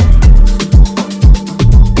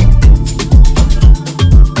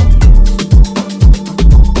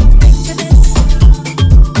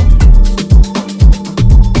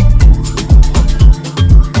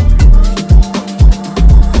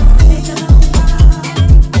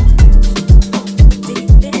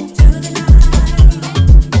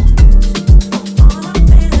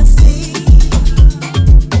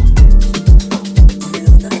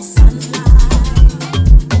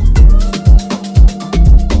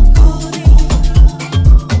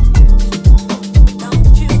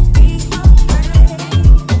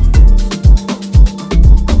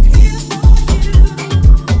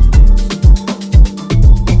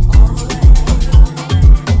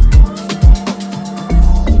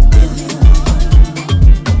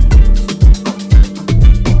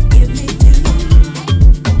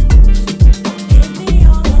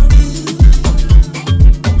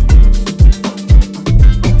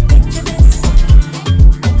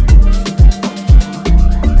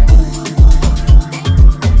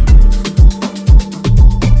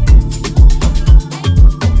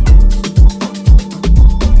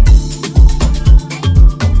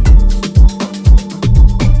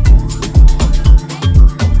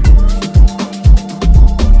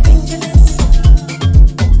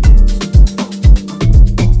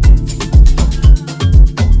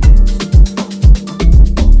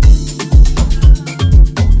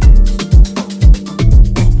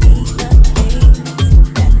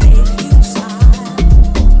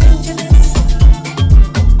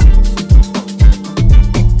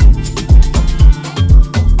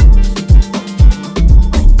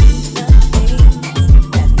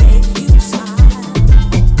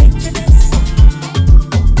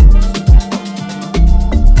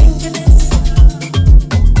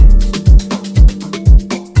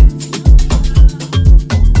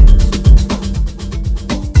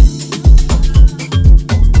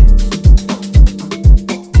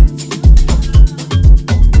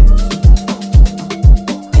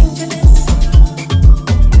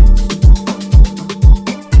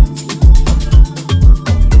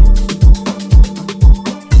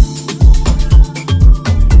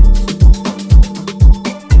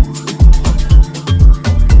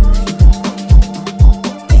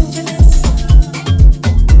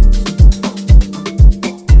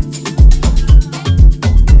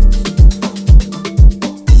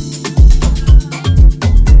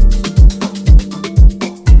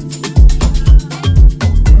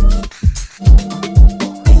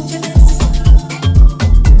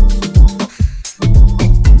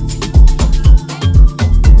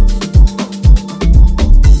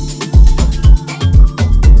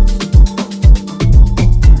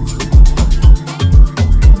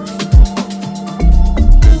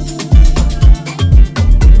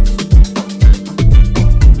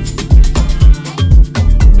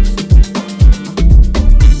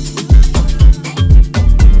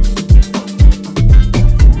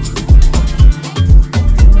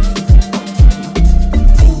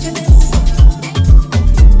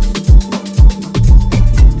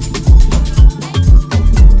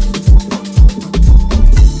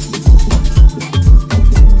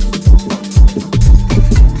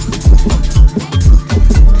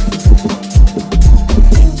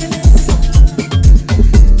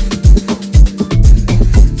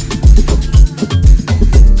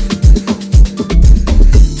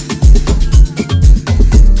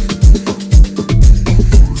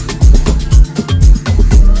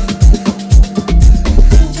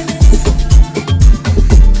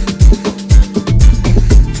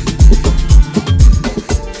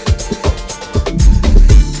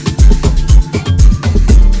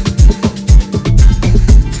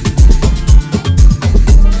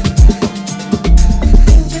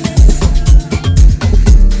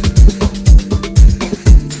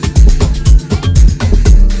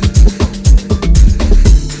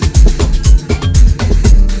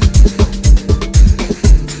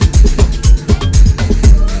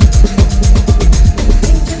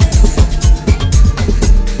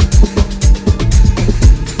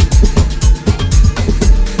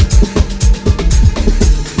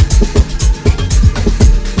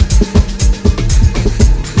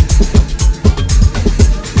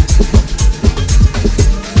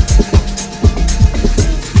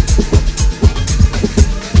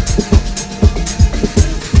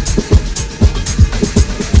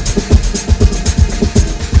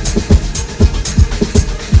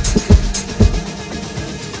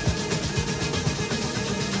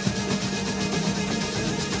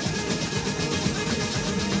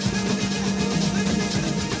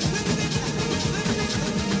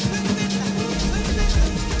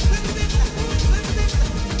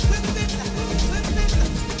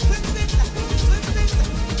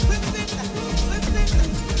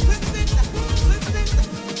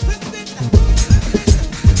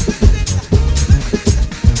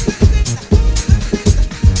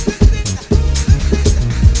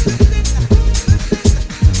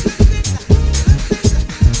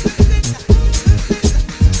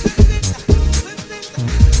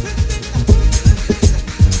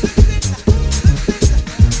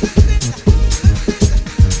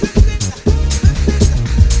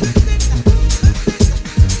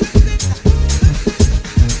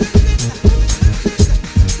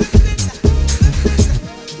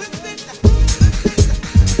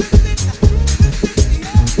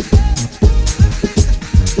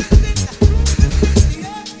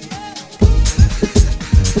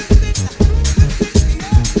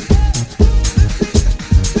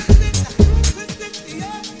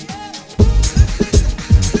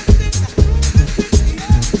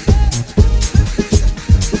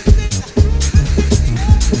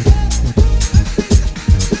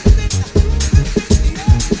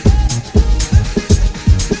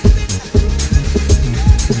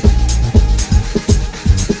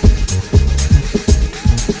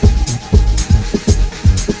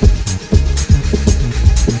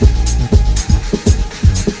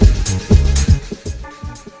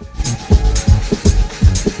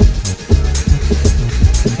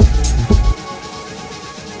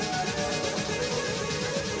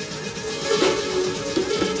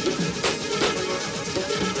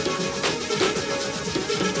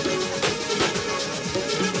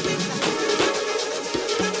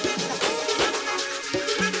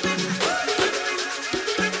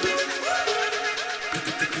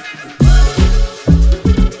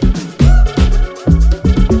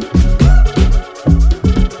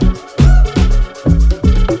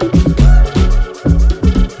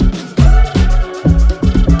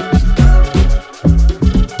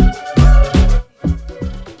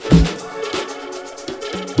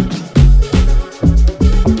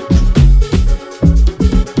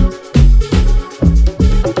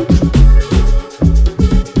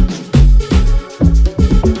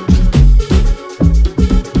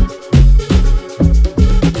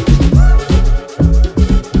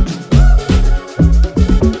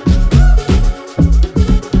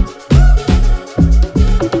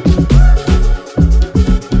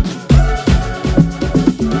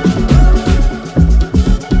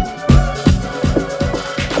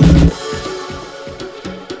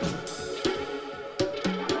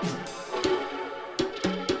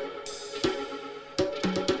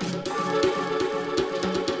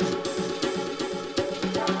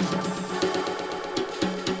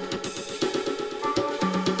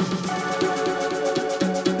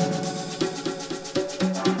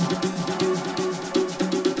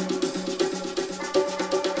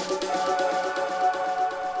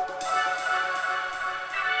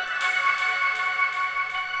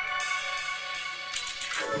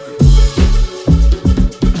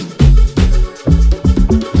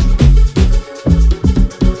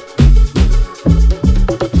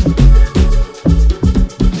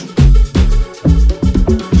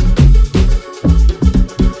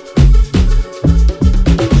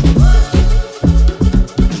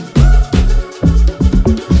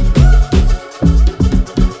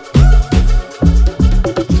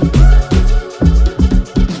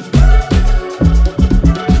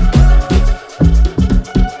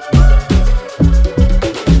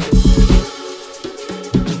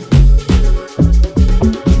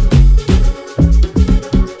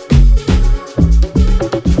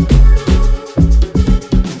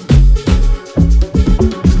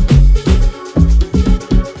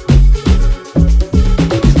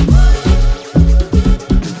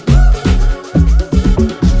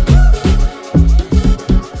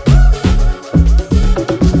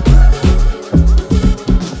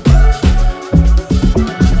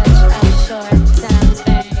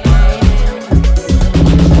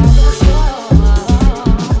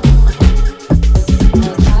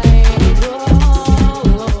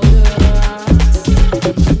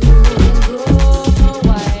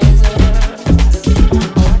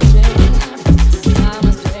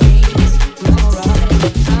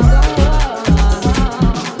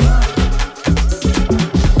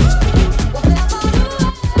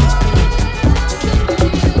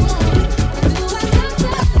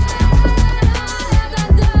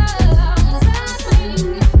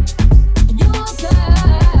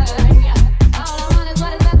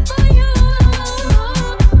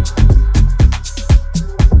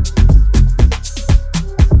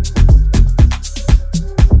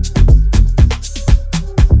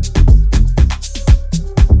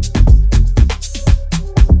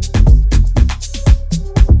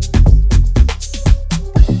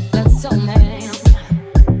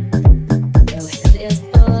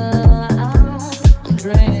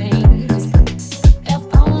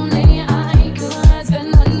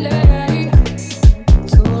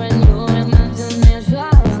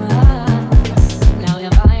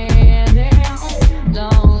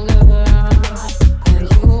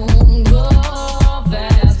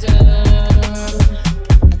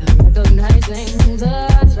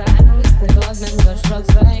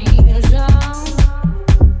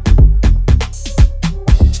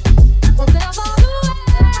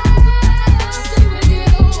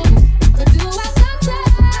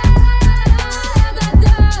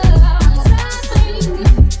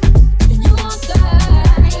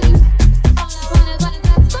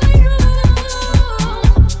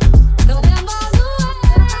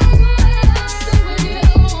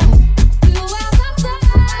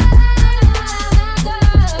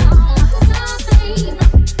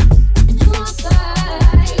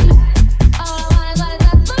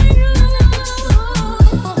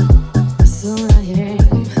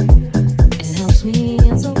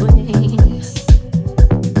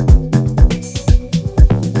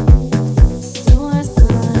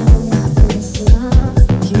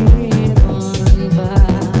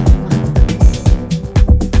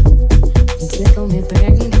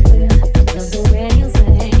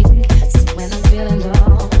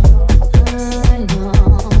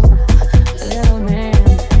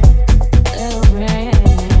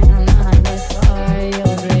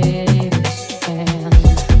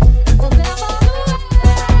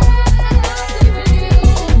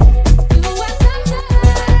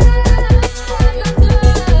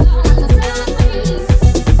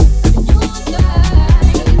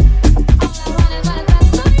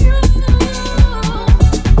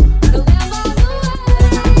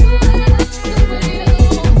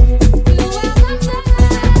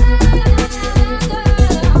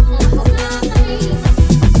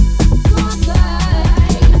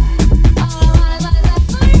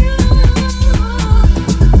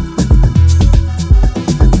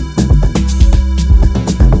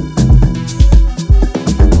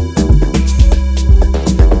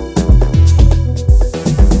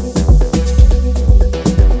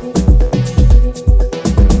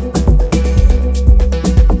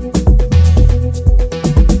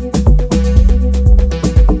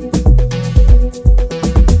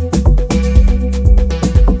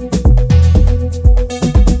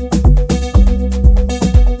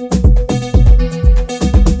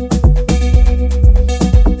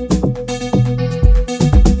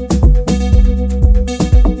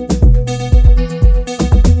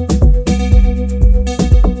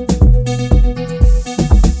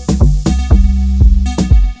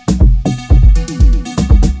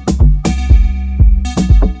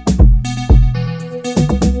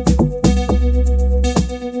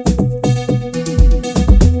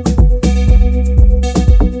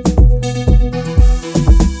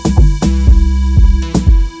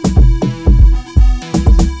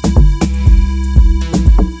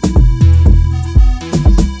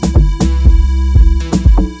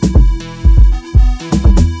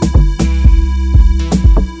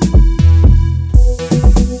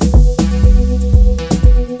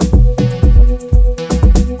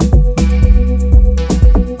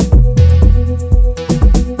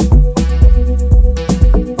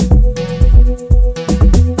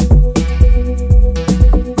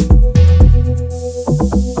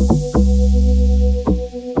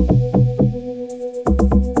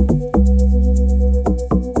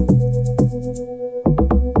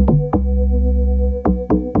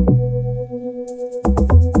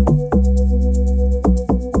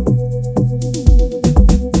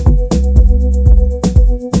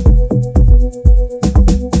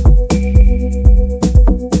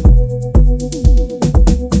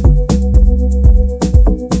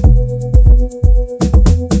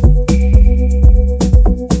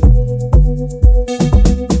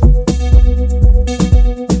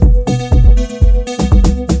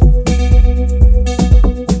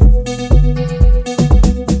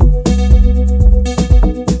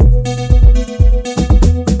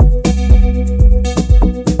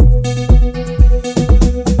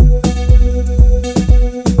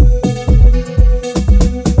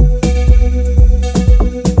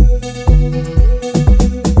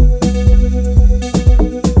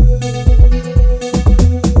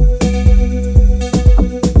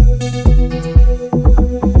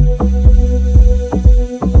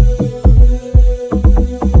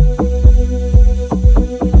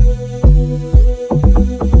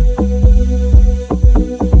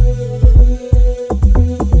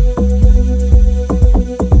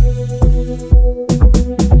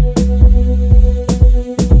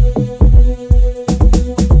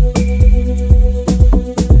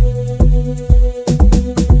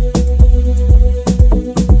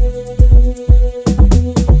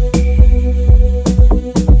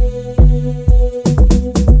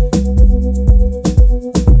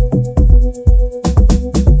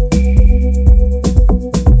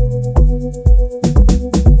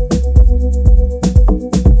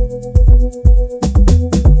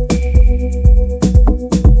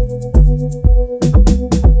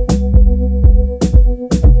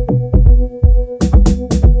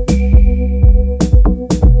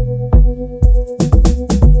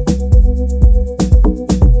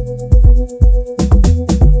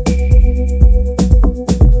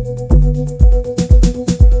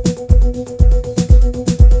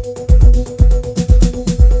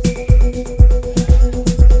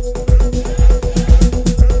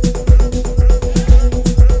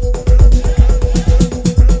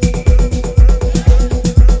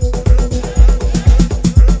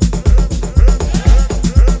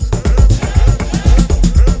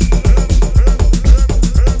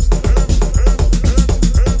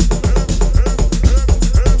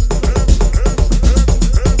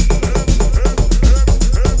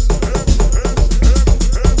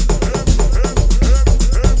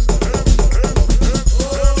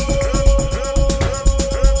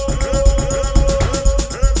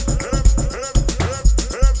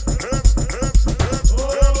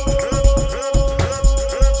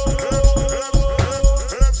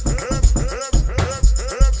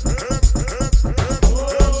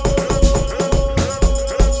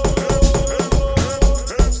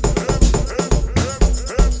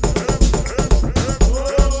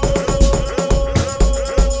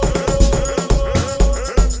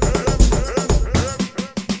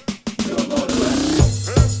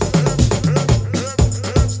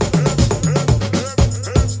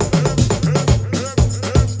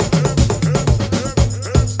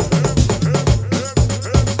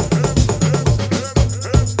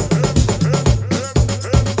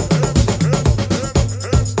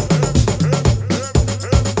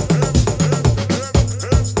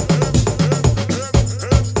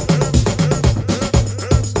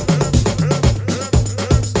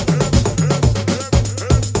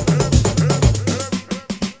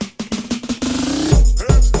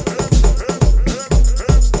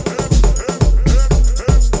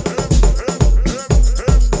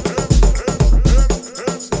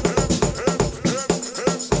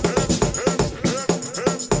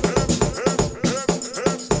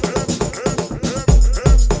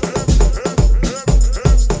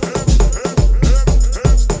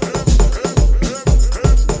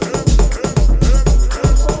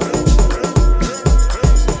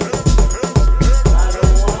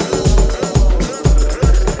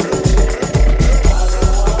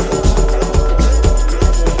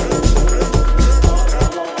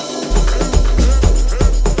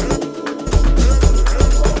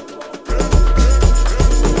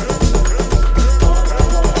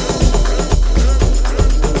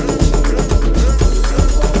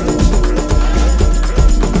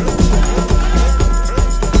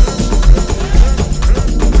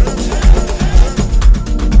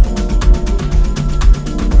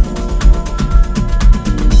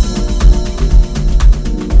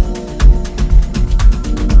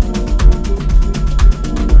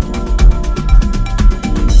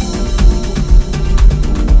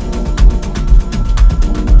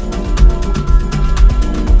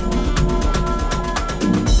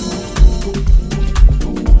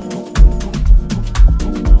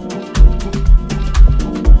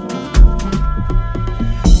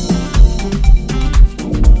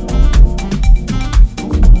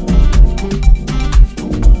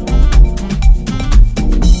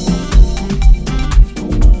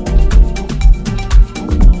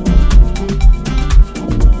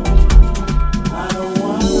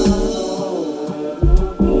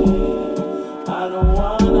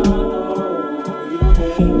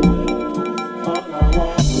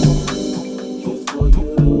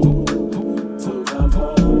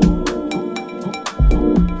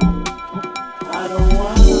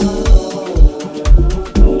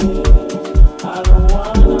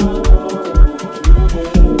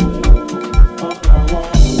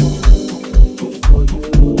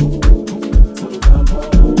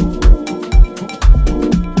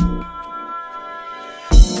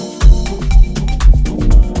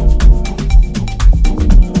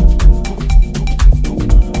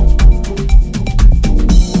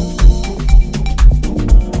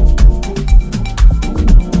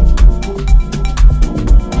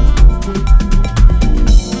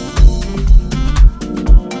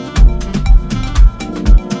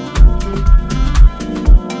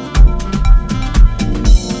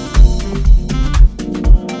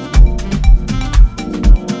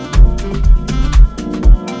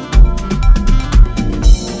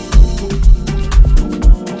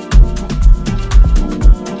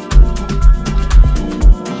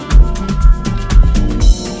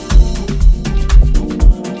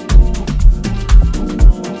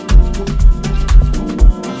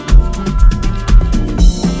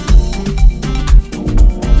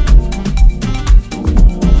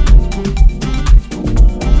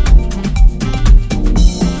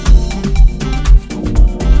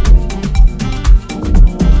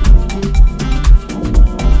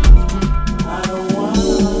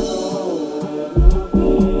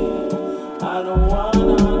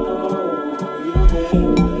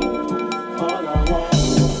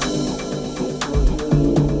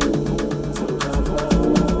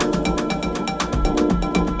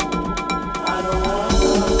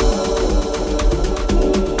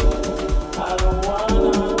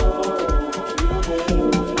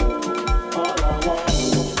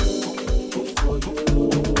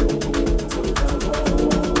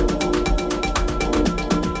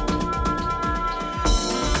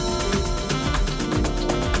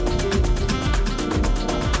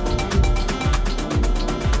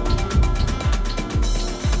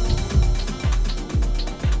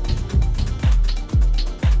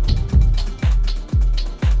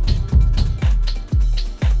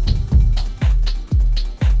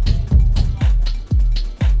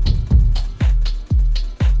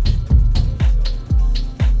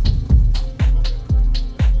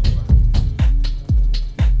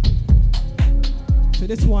 So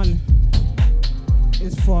this one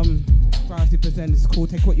is from Gravity Presents. It's called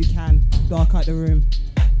Take What You Can, Dark Out the Room.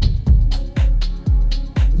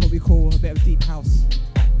 It's what we call a bit of deep house.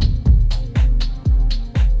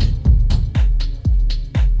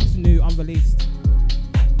 It's new, unreleased.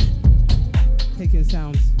 Taking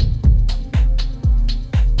sounds.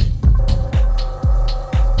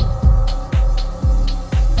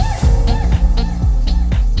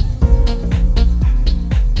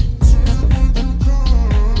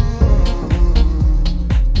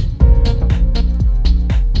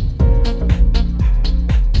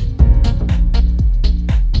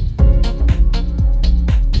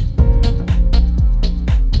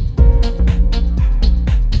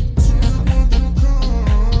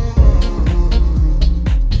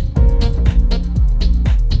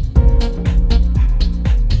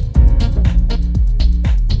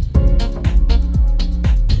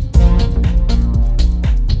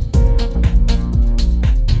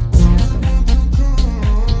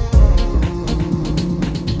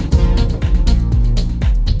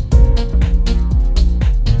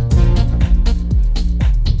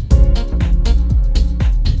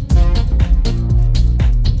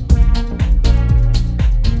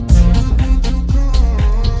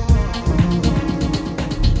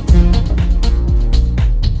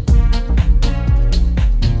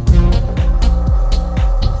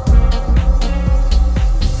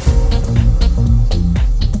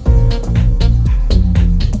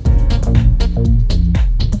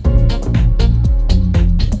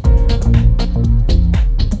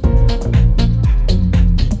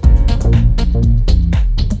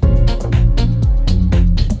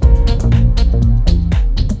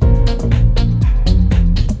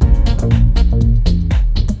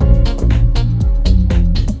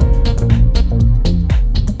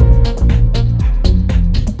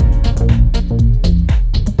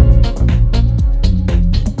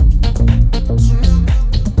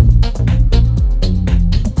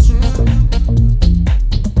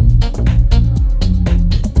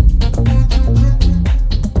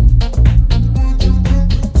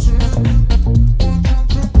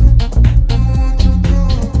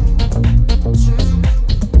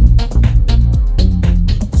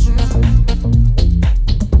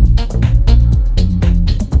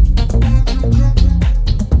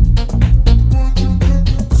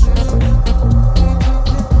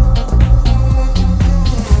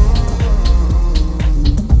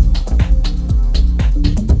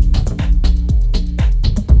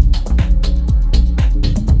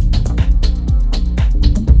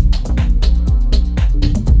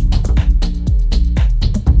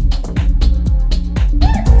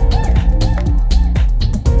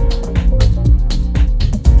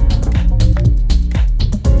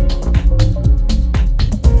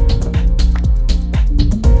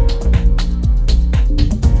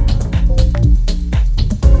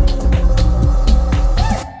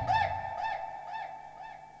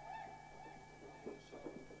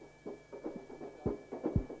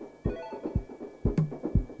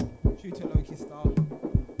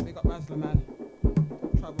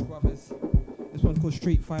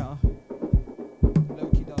 Street Fighter.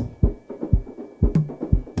 Loki dub.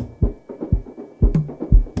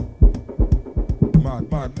 Mad.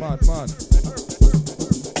 I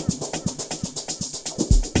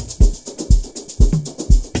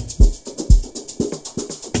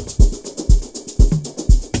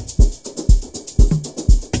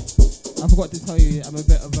forgot to tell you, I'm a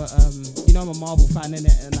bit of a, I'm a Marvel fan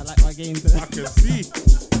innit, and I like my games. I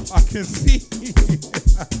can see.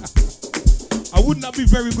 I would not be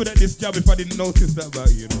very good at this job if I didn't notice that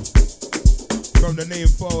about you, From the name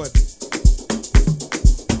forward.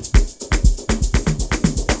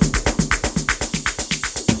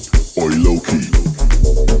 Oi Loki.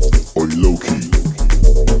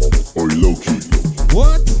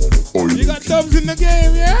 What? Oi you got thumbs in the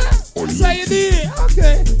game, yeah? That's how you did it.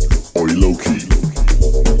 Okay. Oi Loki.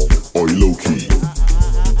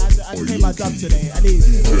 I played my job today. I need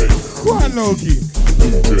Go on, Loki.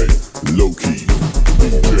 DJ Loki.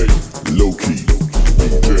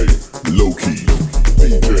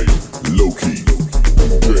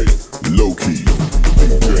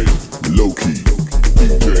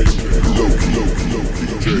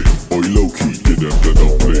 Oi Loki, get them that I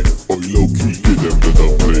play. Oi Loki, get them that I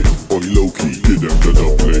play. Oi Loki, get them that I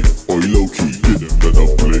play. Oi Loki, get them that I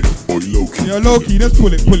play. Oi Loki. Yo, Loki, let's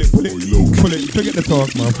pull it. Pull it. Forget the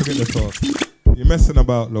talk, man. Forget the talk. You're messing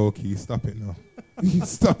about, Loki. Stop it now.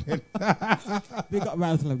 Stop it. Big up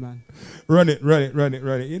Razzler, man. Run it.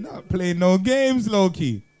 You're not playing no games,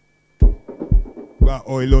 Loki. But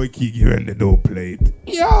oi, Loki, you and the dope plate.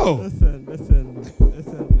 Yo! Listen.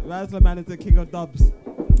 Razzler Man is the king of dubs.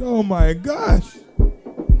 Oh my gosh.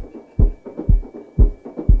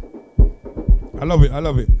 I love it, I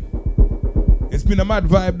love it. It's been a mad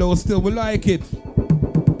vibe though, still we like it.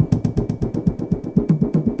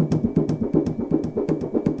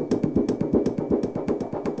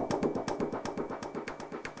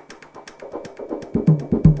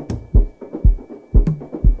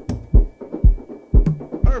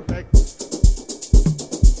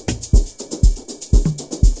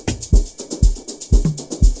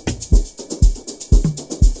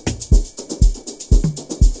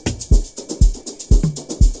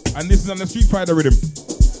 And this is on the Street Fighter rhythm.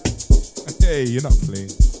 Hey, you're not playing.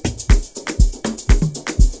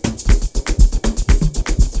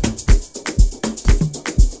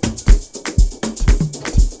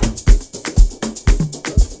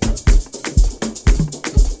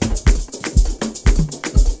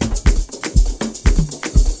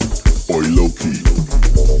 Oi Loki.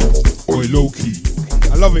 Oi Loki.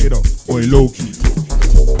 I love it, you know. Oi Loki.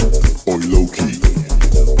 Oi Loki.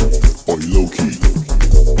 Oi Loki.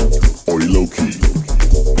 Oi Loki.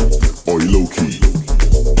 Oi Loki.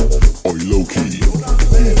 Oi Loki.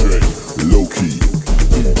 DJ Loki.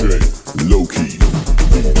 DJ Loki.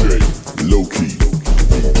 DJ Loki.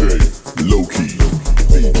 DJ Loki.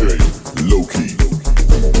 DJ Loki.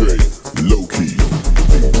 DJ Loki.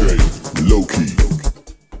 DJ Loki.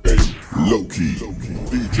 Hey, Loki.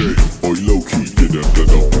 DJ Oi Loki. Get them to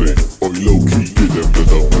the play. Oi Loki. Get them to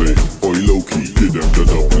the play. Oi Loki. Get them to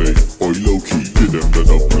the play. Oi Loki. Get them to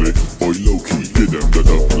the play. Oi Loki. Get them to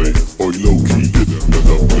the play. Oi Loki. Get them to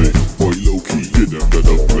the play. Oi Loki. Get them to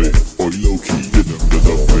the play. Oi Loki. Get them to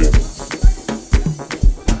the play.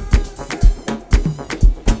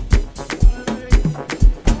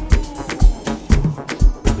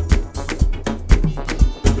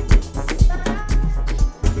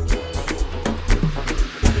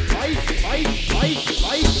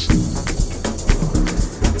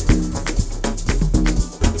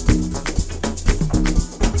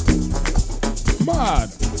 Mad.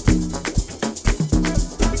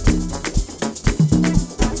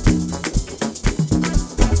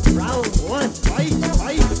 Round one, fight,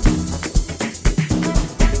 fight.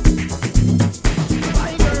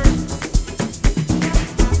 Tiger. Tiger.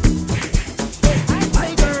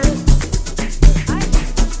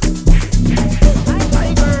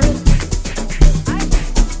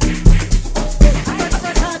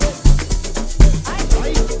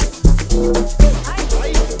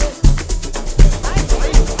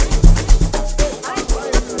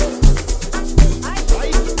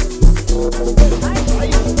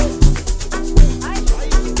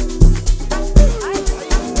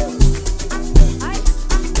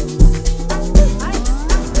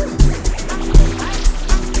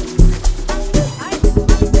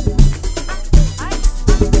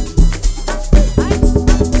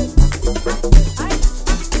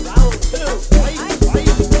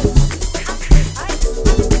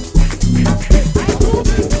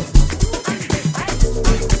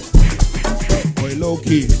 Oi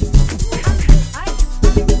Loki.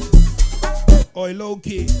 Oi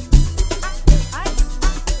Loki.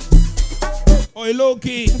 Oi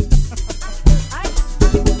Loki.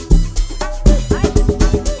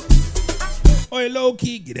 Oi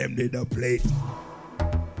Loki. Get them to the plate.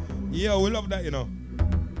 Yeah, we love that, you know.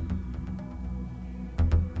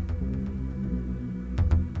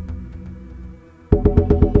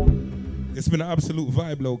 It's been an absolute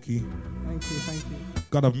vibe, Loki. Thank you, thank you.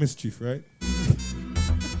 God of mischief, right?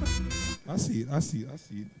 I see it, I see it, I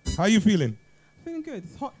see it. How you feeling? Feeling good.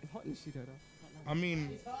 It's hot in the studio though. I mean,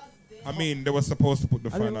 they were supposed to put the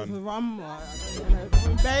I don't fan know if it's on. rum or Rum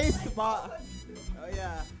N Bass, but oh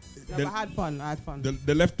yeah. No, but I had fun. I had fun.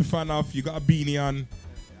 They left the fan off. You got a beanie on.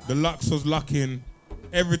 The locks was locking.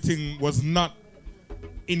 Everything was not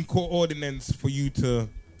in coordinates for you to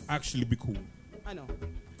actually be cool. I know.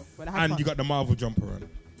 But I had And fun. you got the Marvel jumper on.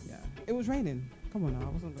 Yeah. It was raining. Come on now. I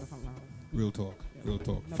wasn't gonna come out. Real talk. Real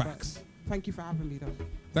talk. No, Facts. but thank you for having me though.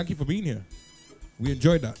 Thank you for being here. We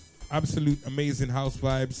enjoyed that. Absolute amazing house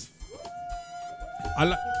vibes. I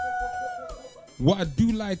like. What I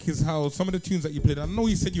do like is how some of the tunes that you played. I know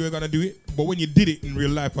you said you were gonna do it, but when you did it in real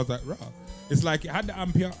life, I was like, rah. It's like it had the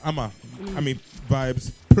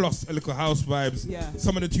vibes plus a little house vibes. Yeah.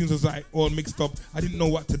 Some of the tunes was like all mixed up. I didn't know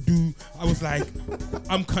what to do. I was like,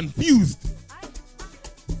 I'm confused.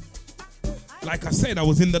 Like I said, I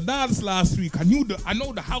was in the dance last week. I know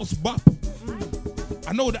the house bop.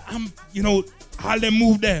 I know the how they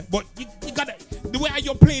move there. But you gotta, the way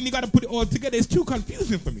you're playing, you gotta put it all together. It's too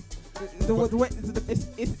confusing for me. The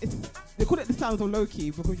they call it the sounds of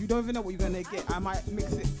Loki because you don't even know what you're gonna get. I might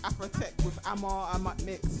mix it Afro-tech with Amar. I might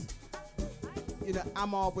mix,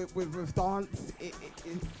 Amar with dance.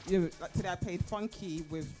 Like today I played funky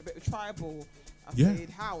with a bit of tribal. I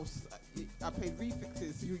played house. I played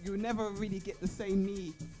refixes. You never really get the same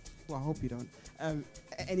me. Well, I hope you don't. At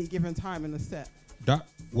any given time in the set. That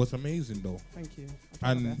was amazing, though. Thank you.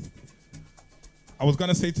 And I was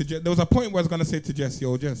gonna say to Jess, there was a point where I was gonna say to Jess,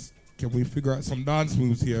 yo, Jess, can we figure out some dance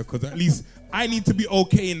moves here? Because at least I need to be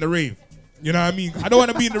okay in the rave. You know what I mean? I don't want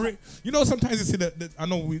to be in the rave. Sometimes you see that I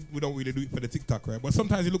know we don't really do it for the TikTok, right? But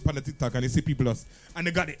sometimes you look on the TikTok and you see people and they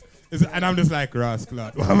got it. And I'm just like, rascal,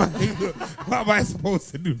 what am I supposed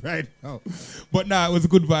to do right now? But nah, it was a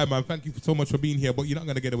good vibe, man. Thank you so much for being here. But you're not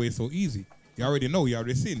going to get away so easy. You already know, you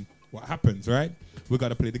already seen what happens, right? We got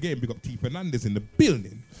to play the game. We got T Fernandez in the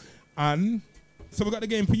building. And so we got the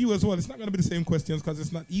game for you as well. It's not going to be the same questions because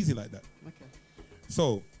it's not easy like that. Okay.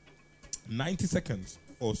 So, 90 seconds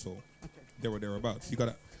or so. Okay. There or thereabouts. You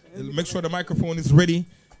got to make sure the microphone is ready.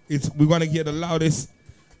 We want to hear the loudest.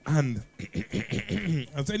 And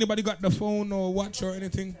has anybody got the phone or watch or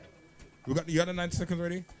anything? You got the 90 seconds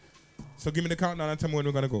ready? So give me the countdown and tell me when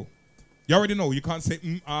we're going to go. You already know. You can't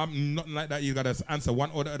say, nothing like that. You got to answer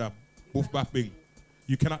one or the other. Boof, baf, bing.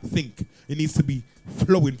 You cannot think. It needs to be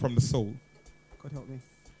flowing from the soul. God help me.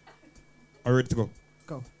 Are you ready to go?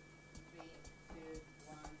 Go. 3,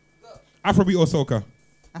 2, 1, go. Afrobeat or soca?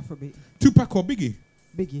 Afrobeat. Tupac or Biggie?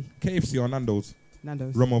 Biggie. KFC or Nando's?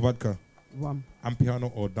 Nando's. Rum or vodka? Rum.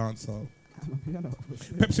 Amapiano or dancehall? Amapiano.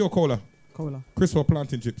 Pepsi or cola? Cola. Crisp or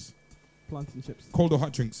plantain chips? Plantain chips. Cold or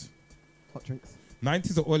hot drinks? Hot drinks.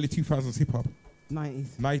 90s or early 2000s hip hop?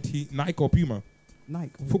 90s. Nike or Puma?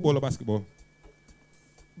 Nike. Football or basketball?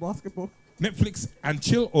 Basketball. Netflix and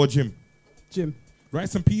chill or gym? Gym.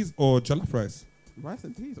 Rice and peas or jollof rice? Rice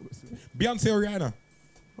and peas, obviously. Beyonce or Rihanna?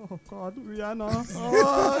 Oh, God, Rihanna.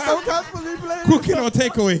 Oh, don't cancel me, please. Cooking or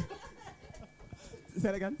takeaway? Say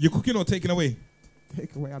it again. You cooking or taking away?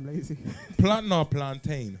 Take away, I'm lazy. Plantain or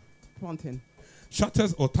plantain? Plantain.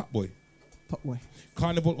 Shutters or top boy? Top boy.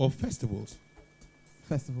 Carnival or festivals?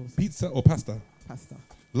 Festivals. Pizza or pasta? Pasta.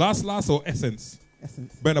 Last or essence?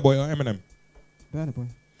 Essence. Burna Boy or Eminem? Burna Boy.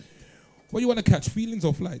 What you want to catch, feelings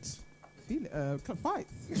or flights?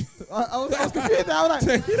 Fights. I was confused. I was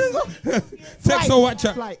like, text or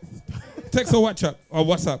WhatsApp? Flights. Text or WhatsApp? Or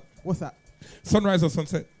WhatsApp? WhatsApp. Sunrise or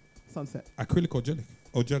sunset? Sunset. Acrylic or gelic?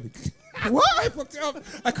 Or gelic? What? I fucked it up.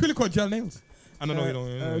 Acrylic or gel nails? I don't know.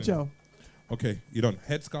 You don't. Gel. Okay, you done.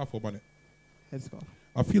 Headscarf or bonnet? Headscarf.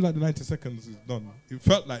 I feel like the 90 seconds is done. It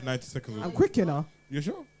felt like 90 seconds. I'm quick, you know. You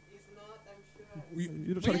sure? It's not, I'm sure.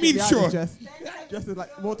 You What do you mean sure? Just is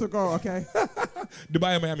like more to go, okay?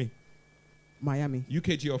 Dubai or Miami? Miami.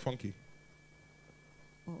 UKG or funky?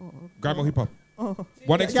 Oh, Grime or hip hop? Oh.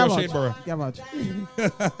 1X or Shadeborough? Garage.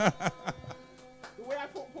 The way I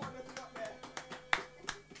put partners up there.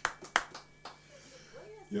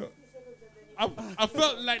 Yeah. I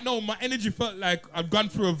felt like, my energy felt like I've gone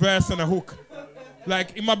through a verse and a hook.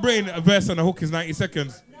 Like, in my brain, a verse and a hook is 90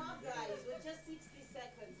 seconds. No, guys, it was just 60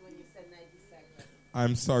 seconds when you said 90 seconds.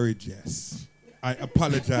 I'm sorry, Jess. I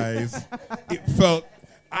apologize.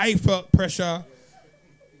 I felt pressure.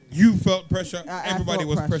 You felt pressure. Everybody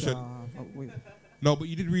was pressured. No, but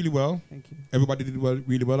you did really well. Thank you. Everybody did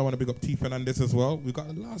really well. I want to big up T Fernandez as well. We got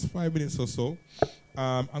the last 5 minutes or so.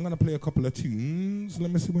 I'm going to play a couple of tunes. Let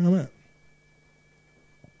me see where I'm at.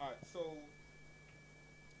 All right,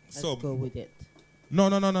 Let's go with it. No.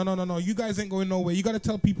 You guys ain't going nowhere. You got to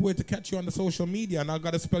tell people where to catch you on the social media, and I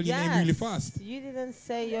got to spell your name really fast. You didn't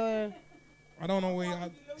say your... I don't know where you are.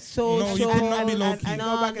 Social... No, you cannot be Loki.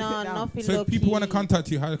 No, nothing So if Loki. people want to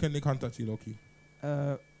contact you, how can they contact you, Loki?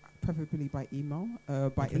 Preferably by email,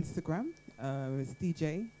 by Instagram. It's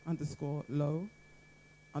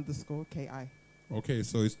DJ_low_KI. Okay,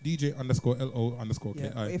 so it's DJ_LO_KI.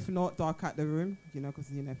 Yeah, if not, dark at the room,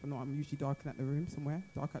 because if not, I'm usually darking at the room somewhere.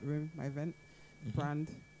 Dark at the room, my event,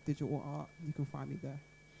 brand, digital art. You can find me there.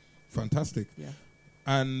 Fantastic. Yeah.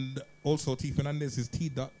 And also T Fernandez is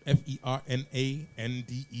T.Fernandez.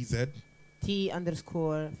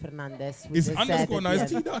 T_Fernandez. Is underscore now? Is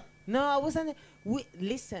T dot? No, I wasn't.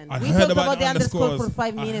 Listen, I we heard talked about the underscore underscores. for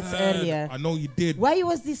 5 minutes earlier. I know you did. Why you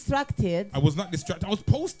was distracted? I was not distracted. I was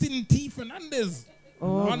posting T Fernandez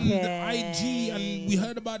on the IG, and we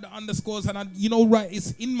heard about the underscores, and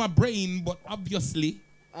it's in my brain, but obviously.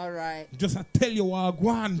 All right. Just I tell you, go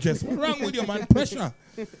on, Jess. What's wrong with you, man? Pressure.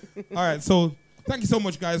 All right, so thank you so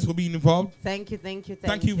much, guys, for being involved. Thank you. Thank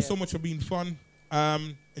you so much for being fun.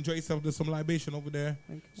 Enjoy yourself. There's some libation over there.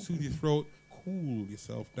 Soothe your throat. Cool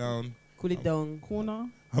yourself down. Cool it down. Corner.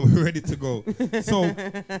 And we're ready to go. So,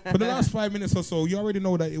 for the last 5 minutes or so, you already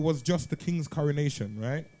know that it was just the king's coronation,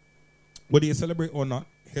 right? Whether you celebrate or not,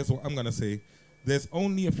 here's what I'm going to say. There's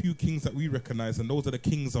only a few kings that we recognize, and those are the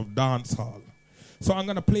kings of dancehall. So I'm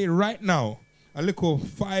going to play right now a little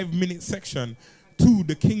 5-minute section to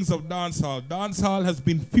the kings of dancehall.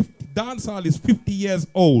 Dancehall is 50 years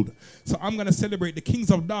old. So I'm going to celebrate the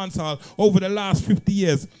kings of dancehall over the last 50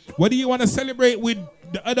 years. Whether you want to celebrate with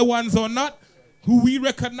the other ones or not, who we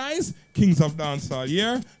recognize, kings of dancehall.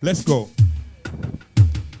 Yeah? Let's go.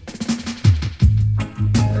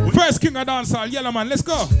 First king of dancehall, Yellow Man. Let's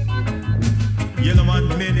go. Yellow Man,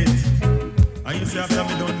 minute. And you say after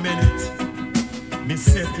me done minute, me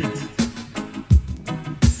set it.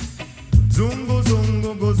 Zungo,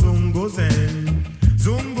 zungo, go, zungo, zen.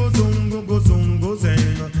 Zungo, zungo, go, zungo,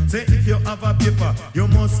 zen. Say if you have a paper, you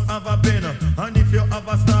must have a pen. And if you have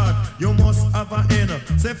a start, you must have a end.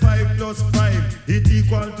 Say 5 plus 5, it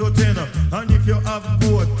equal to 10. And if you have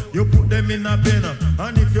goat, you put them in a pen.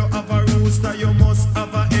 And if you have a rooster, you must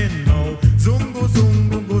have a hen. Now, zungo,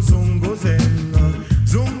 zungo, go, zungo, zen.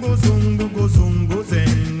 Zungo, zungo, go, zungo,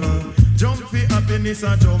 zen. Jump for happiness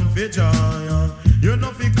and jump for joy. You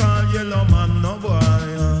know fi call Yellow Man no boy.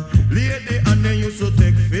 Lady and then used to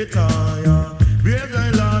take fit tire. Brave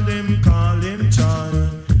guy lord them call him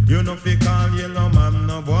child. You know fi call Yellow Man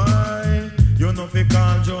no boy. You know fi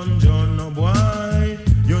call John no boy.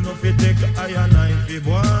 You know fi take iron knife fi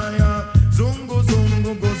boy. Zungo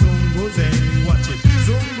zungo go zungo zen. Watch it.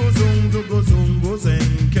 Zungo zungo go zungo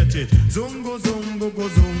zen. Catch it. Zungo zungo go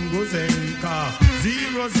zungo zen. Car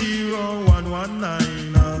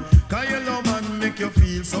 00119. Cause Yellow Man make you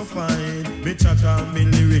feel so fine. Me chat on me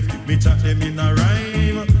lyric, me chat them in a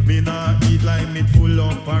rhyme. Me nah eat like me full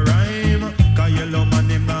up a rhyme. Cause Yellow Man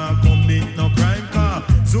him nah commit no crime. Cause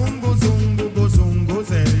zungo zungo go zungo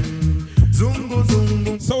zen. Zungo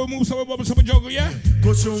zungo. So we move, so we bubble, so we juggle, yeah?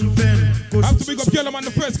 Go shum pen. Have to big up Yellow Man,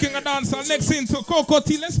 the first king of dancehall. Next into Coco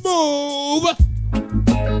T, let's move.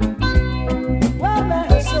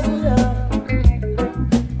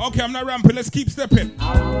 Okay, I'm not ramping, let's keep stepping.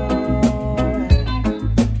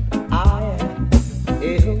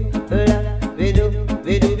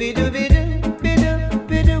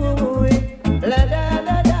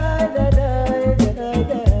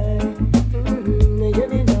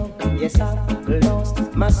 Yes, I've lost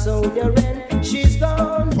my soldier and she's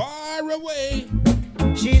gone far away.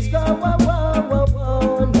 She's gone away.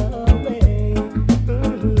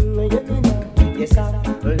 Yes,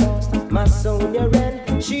 I've lost my soldier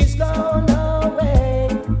and she's gone away.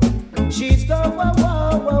 She's gone away.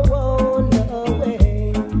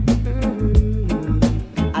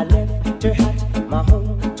 I left her at my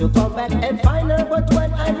home to come back and find her, but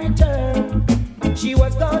when I returned, she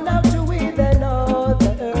was gone out to with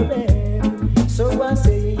another man. So I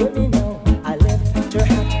say, you know, I left her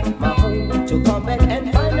at my home to come back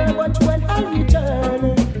and find her, but when I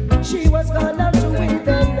returned, she was gone out to with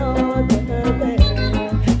another man.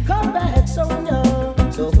 Come back, Sonia.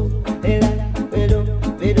 So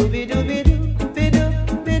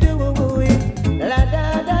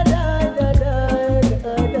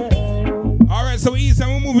Alright, so easy,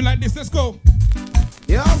 and we're moving like this. Let's go.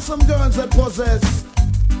 You have some girls that possess.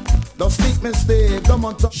 Don't speak mistake, come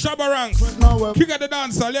on top. Shabba Ranks. You got the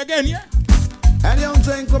dancehall again, yeah? And young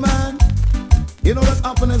gentleman, you know that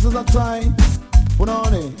happiness is a time. Put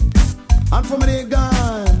on it. And from the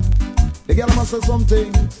gun, the girl must say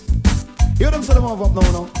something. You don't say them off up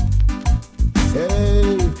now, no?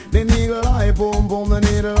 Hey, the needle eye boom boom, the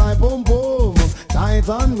needle eye boom boom. Tight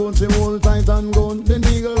and gun, she hold tight and gun. The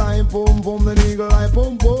needle eye boom boom, the needle eye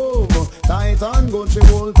boom boom. Tight and gun, she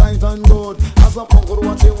hold tight and gun. As a punk would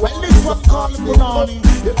watch it. When this one calls Punani,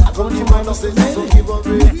 you talk on the mind of say, so give a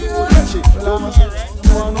break.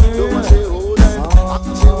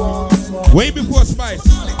 Way before Spice.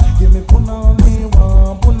 Give me Punani,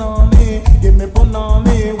 one Punani. Give me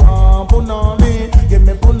Punani, one Punani. Give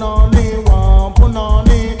me Punani, one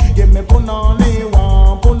Punani. Give me Punani,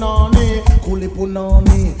 one Punani. Coolie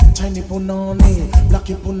Punani, Chinese Punani,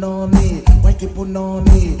 Blackie Punani, Whitey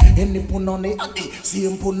Punani, any Punani,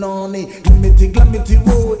 same Punani. Glamity,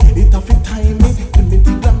 boy, it a fit time me.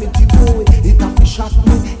 Glamity, boy, it a fit shot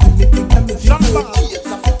me. Glamity, boy,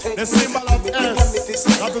 the symbol of S,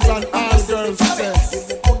 that is an all girls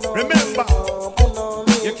sex. Remember,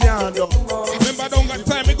 you can't do. Remember, don't got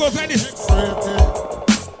time, it goes like this.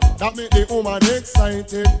 That make the woman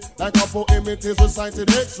excited. Like a poem it is recited,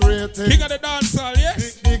 X-rated. King of the dancehall,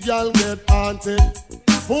 yes? The girl get haunted.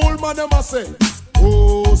 Fool man them a say,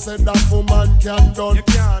 Who said that woman can done?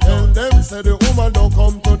 Tell them say the woman don't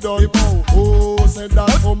come to done. Who said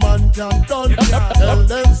that woman can done? Tell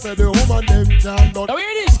them say the woman them can done.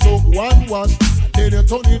 Took one wash, then you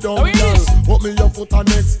turn it down, girl. Put me your foot on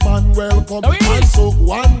next man welcome. And took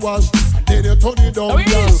one wash, then you turn it down,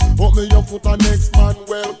 girl. Put me your foot on next man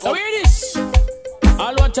welcome. Now hear this.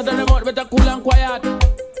 All watch at the remote better cool and quiet.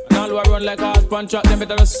 And all who run like a horse punch out, them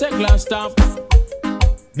better circle and stamp.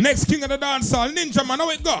 Next king of the dance hall, Ninja Man, how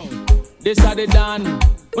it go? This are the Dan.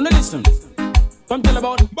 Wanna listen? Come tell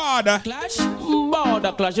about border clash.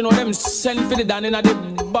 Border clash. You know them send for the Dan in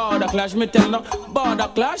the border clash. Me tell no border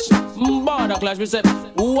clash. Border clash. Me say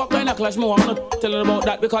what kind of clash? Me want to tell about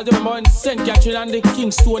that because you remember when St. Catherine and the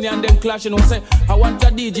Kingston and them clash. You know say I want a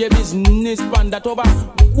DJ business pan that over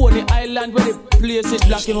Coney Island where the place is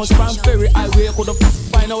black. You know Span Ferry Highway could have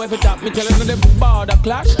find out if it up. Me tell them the border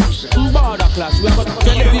clash. Border clash. We are going to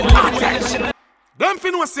tell the people. Them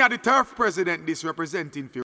fin was say the turf president this representing for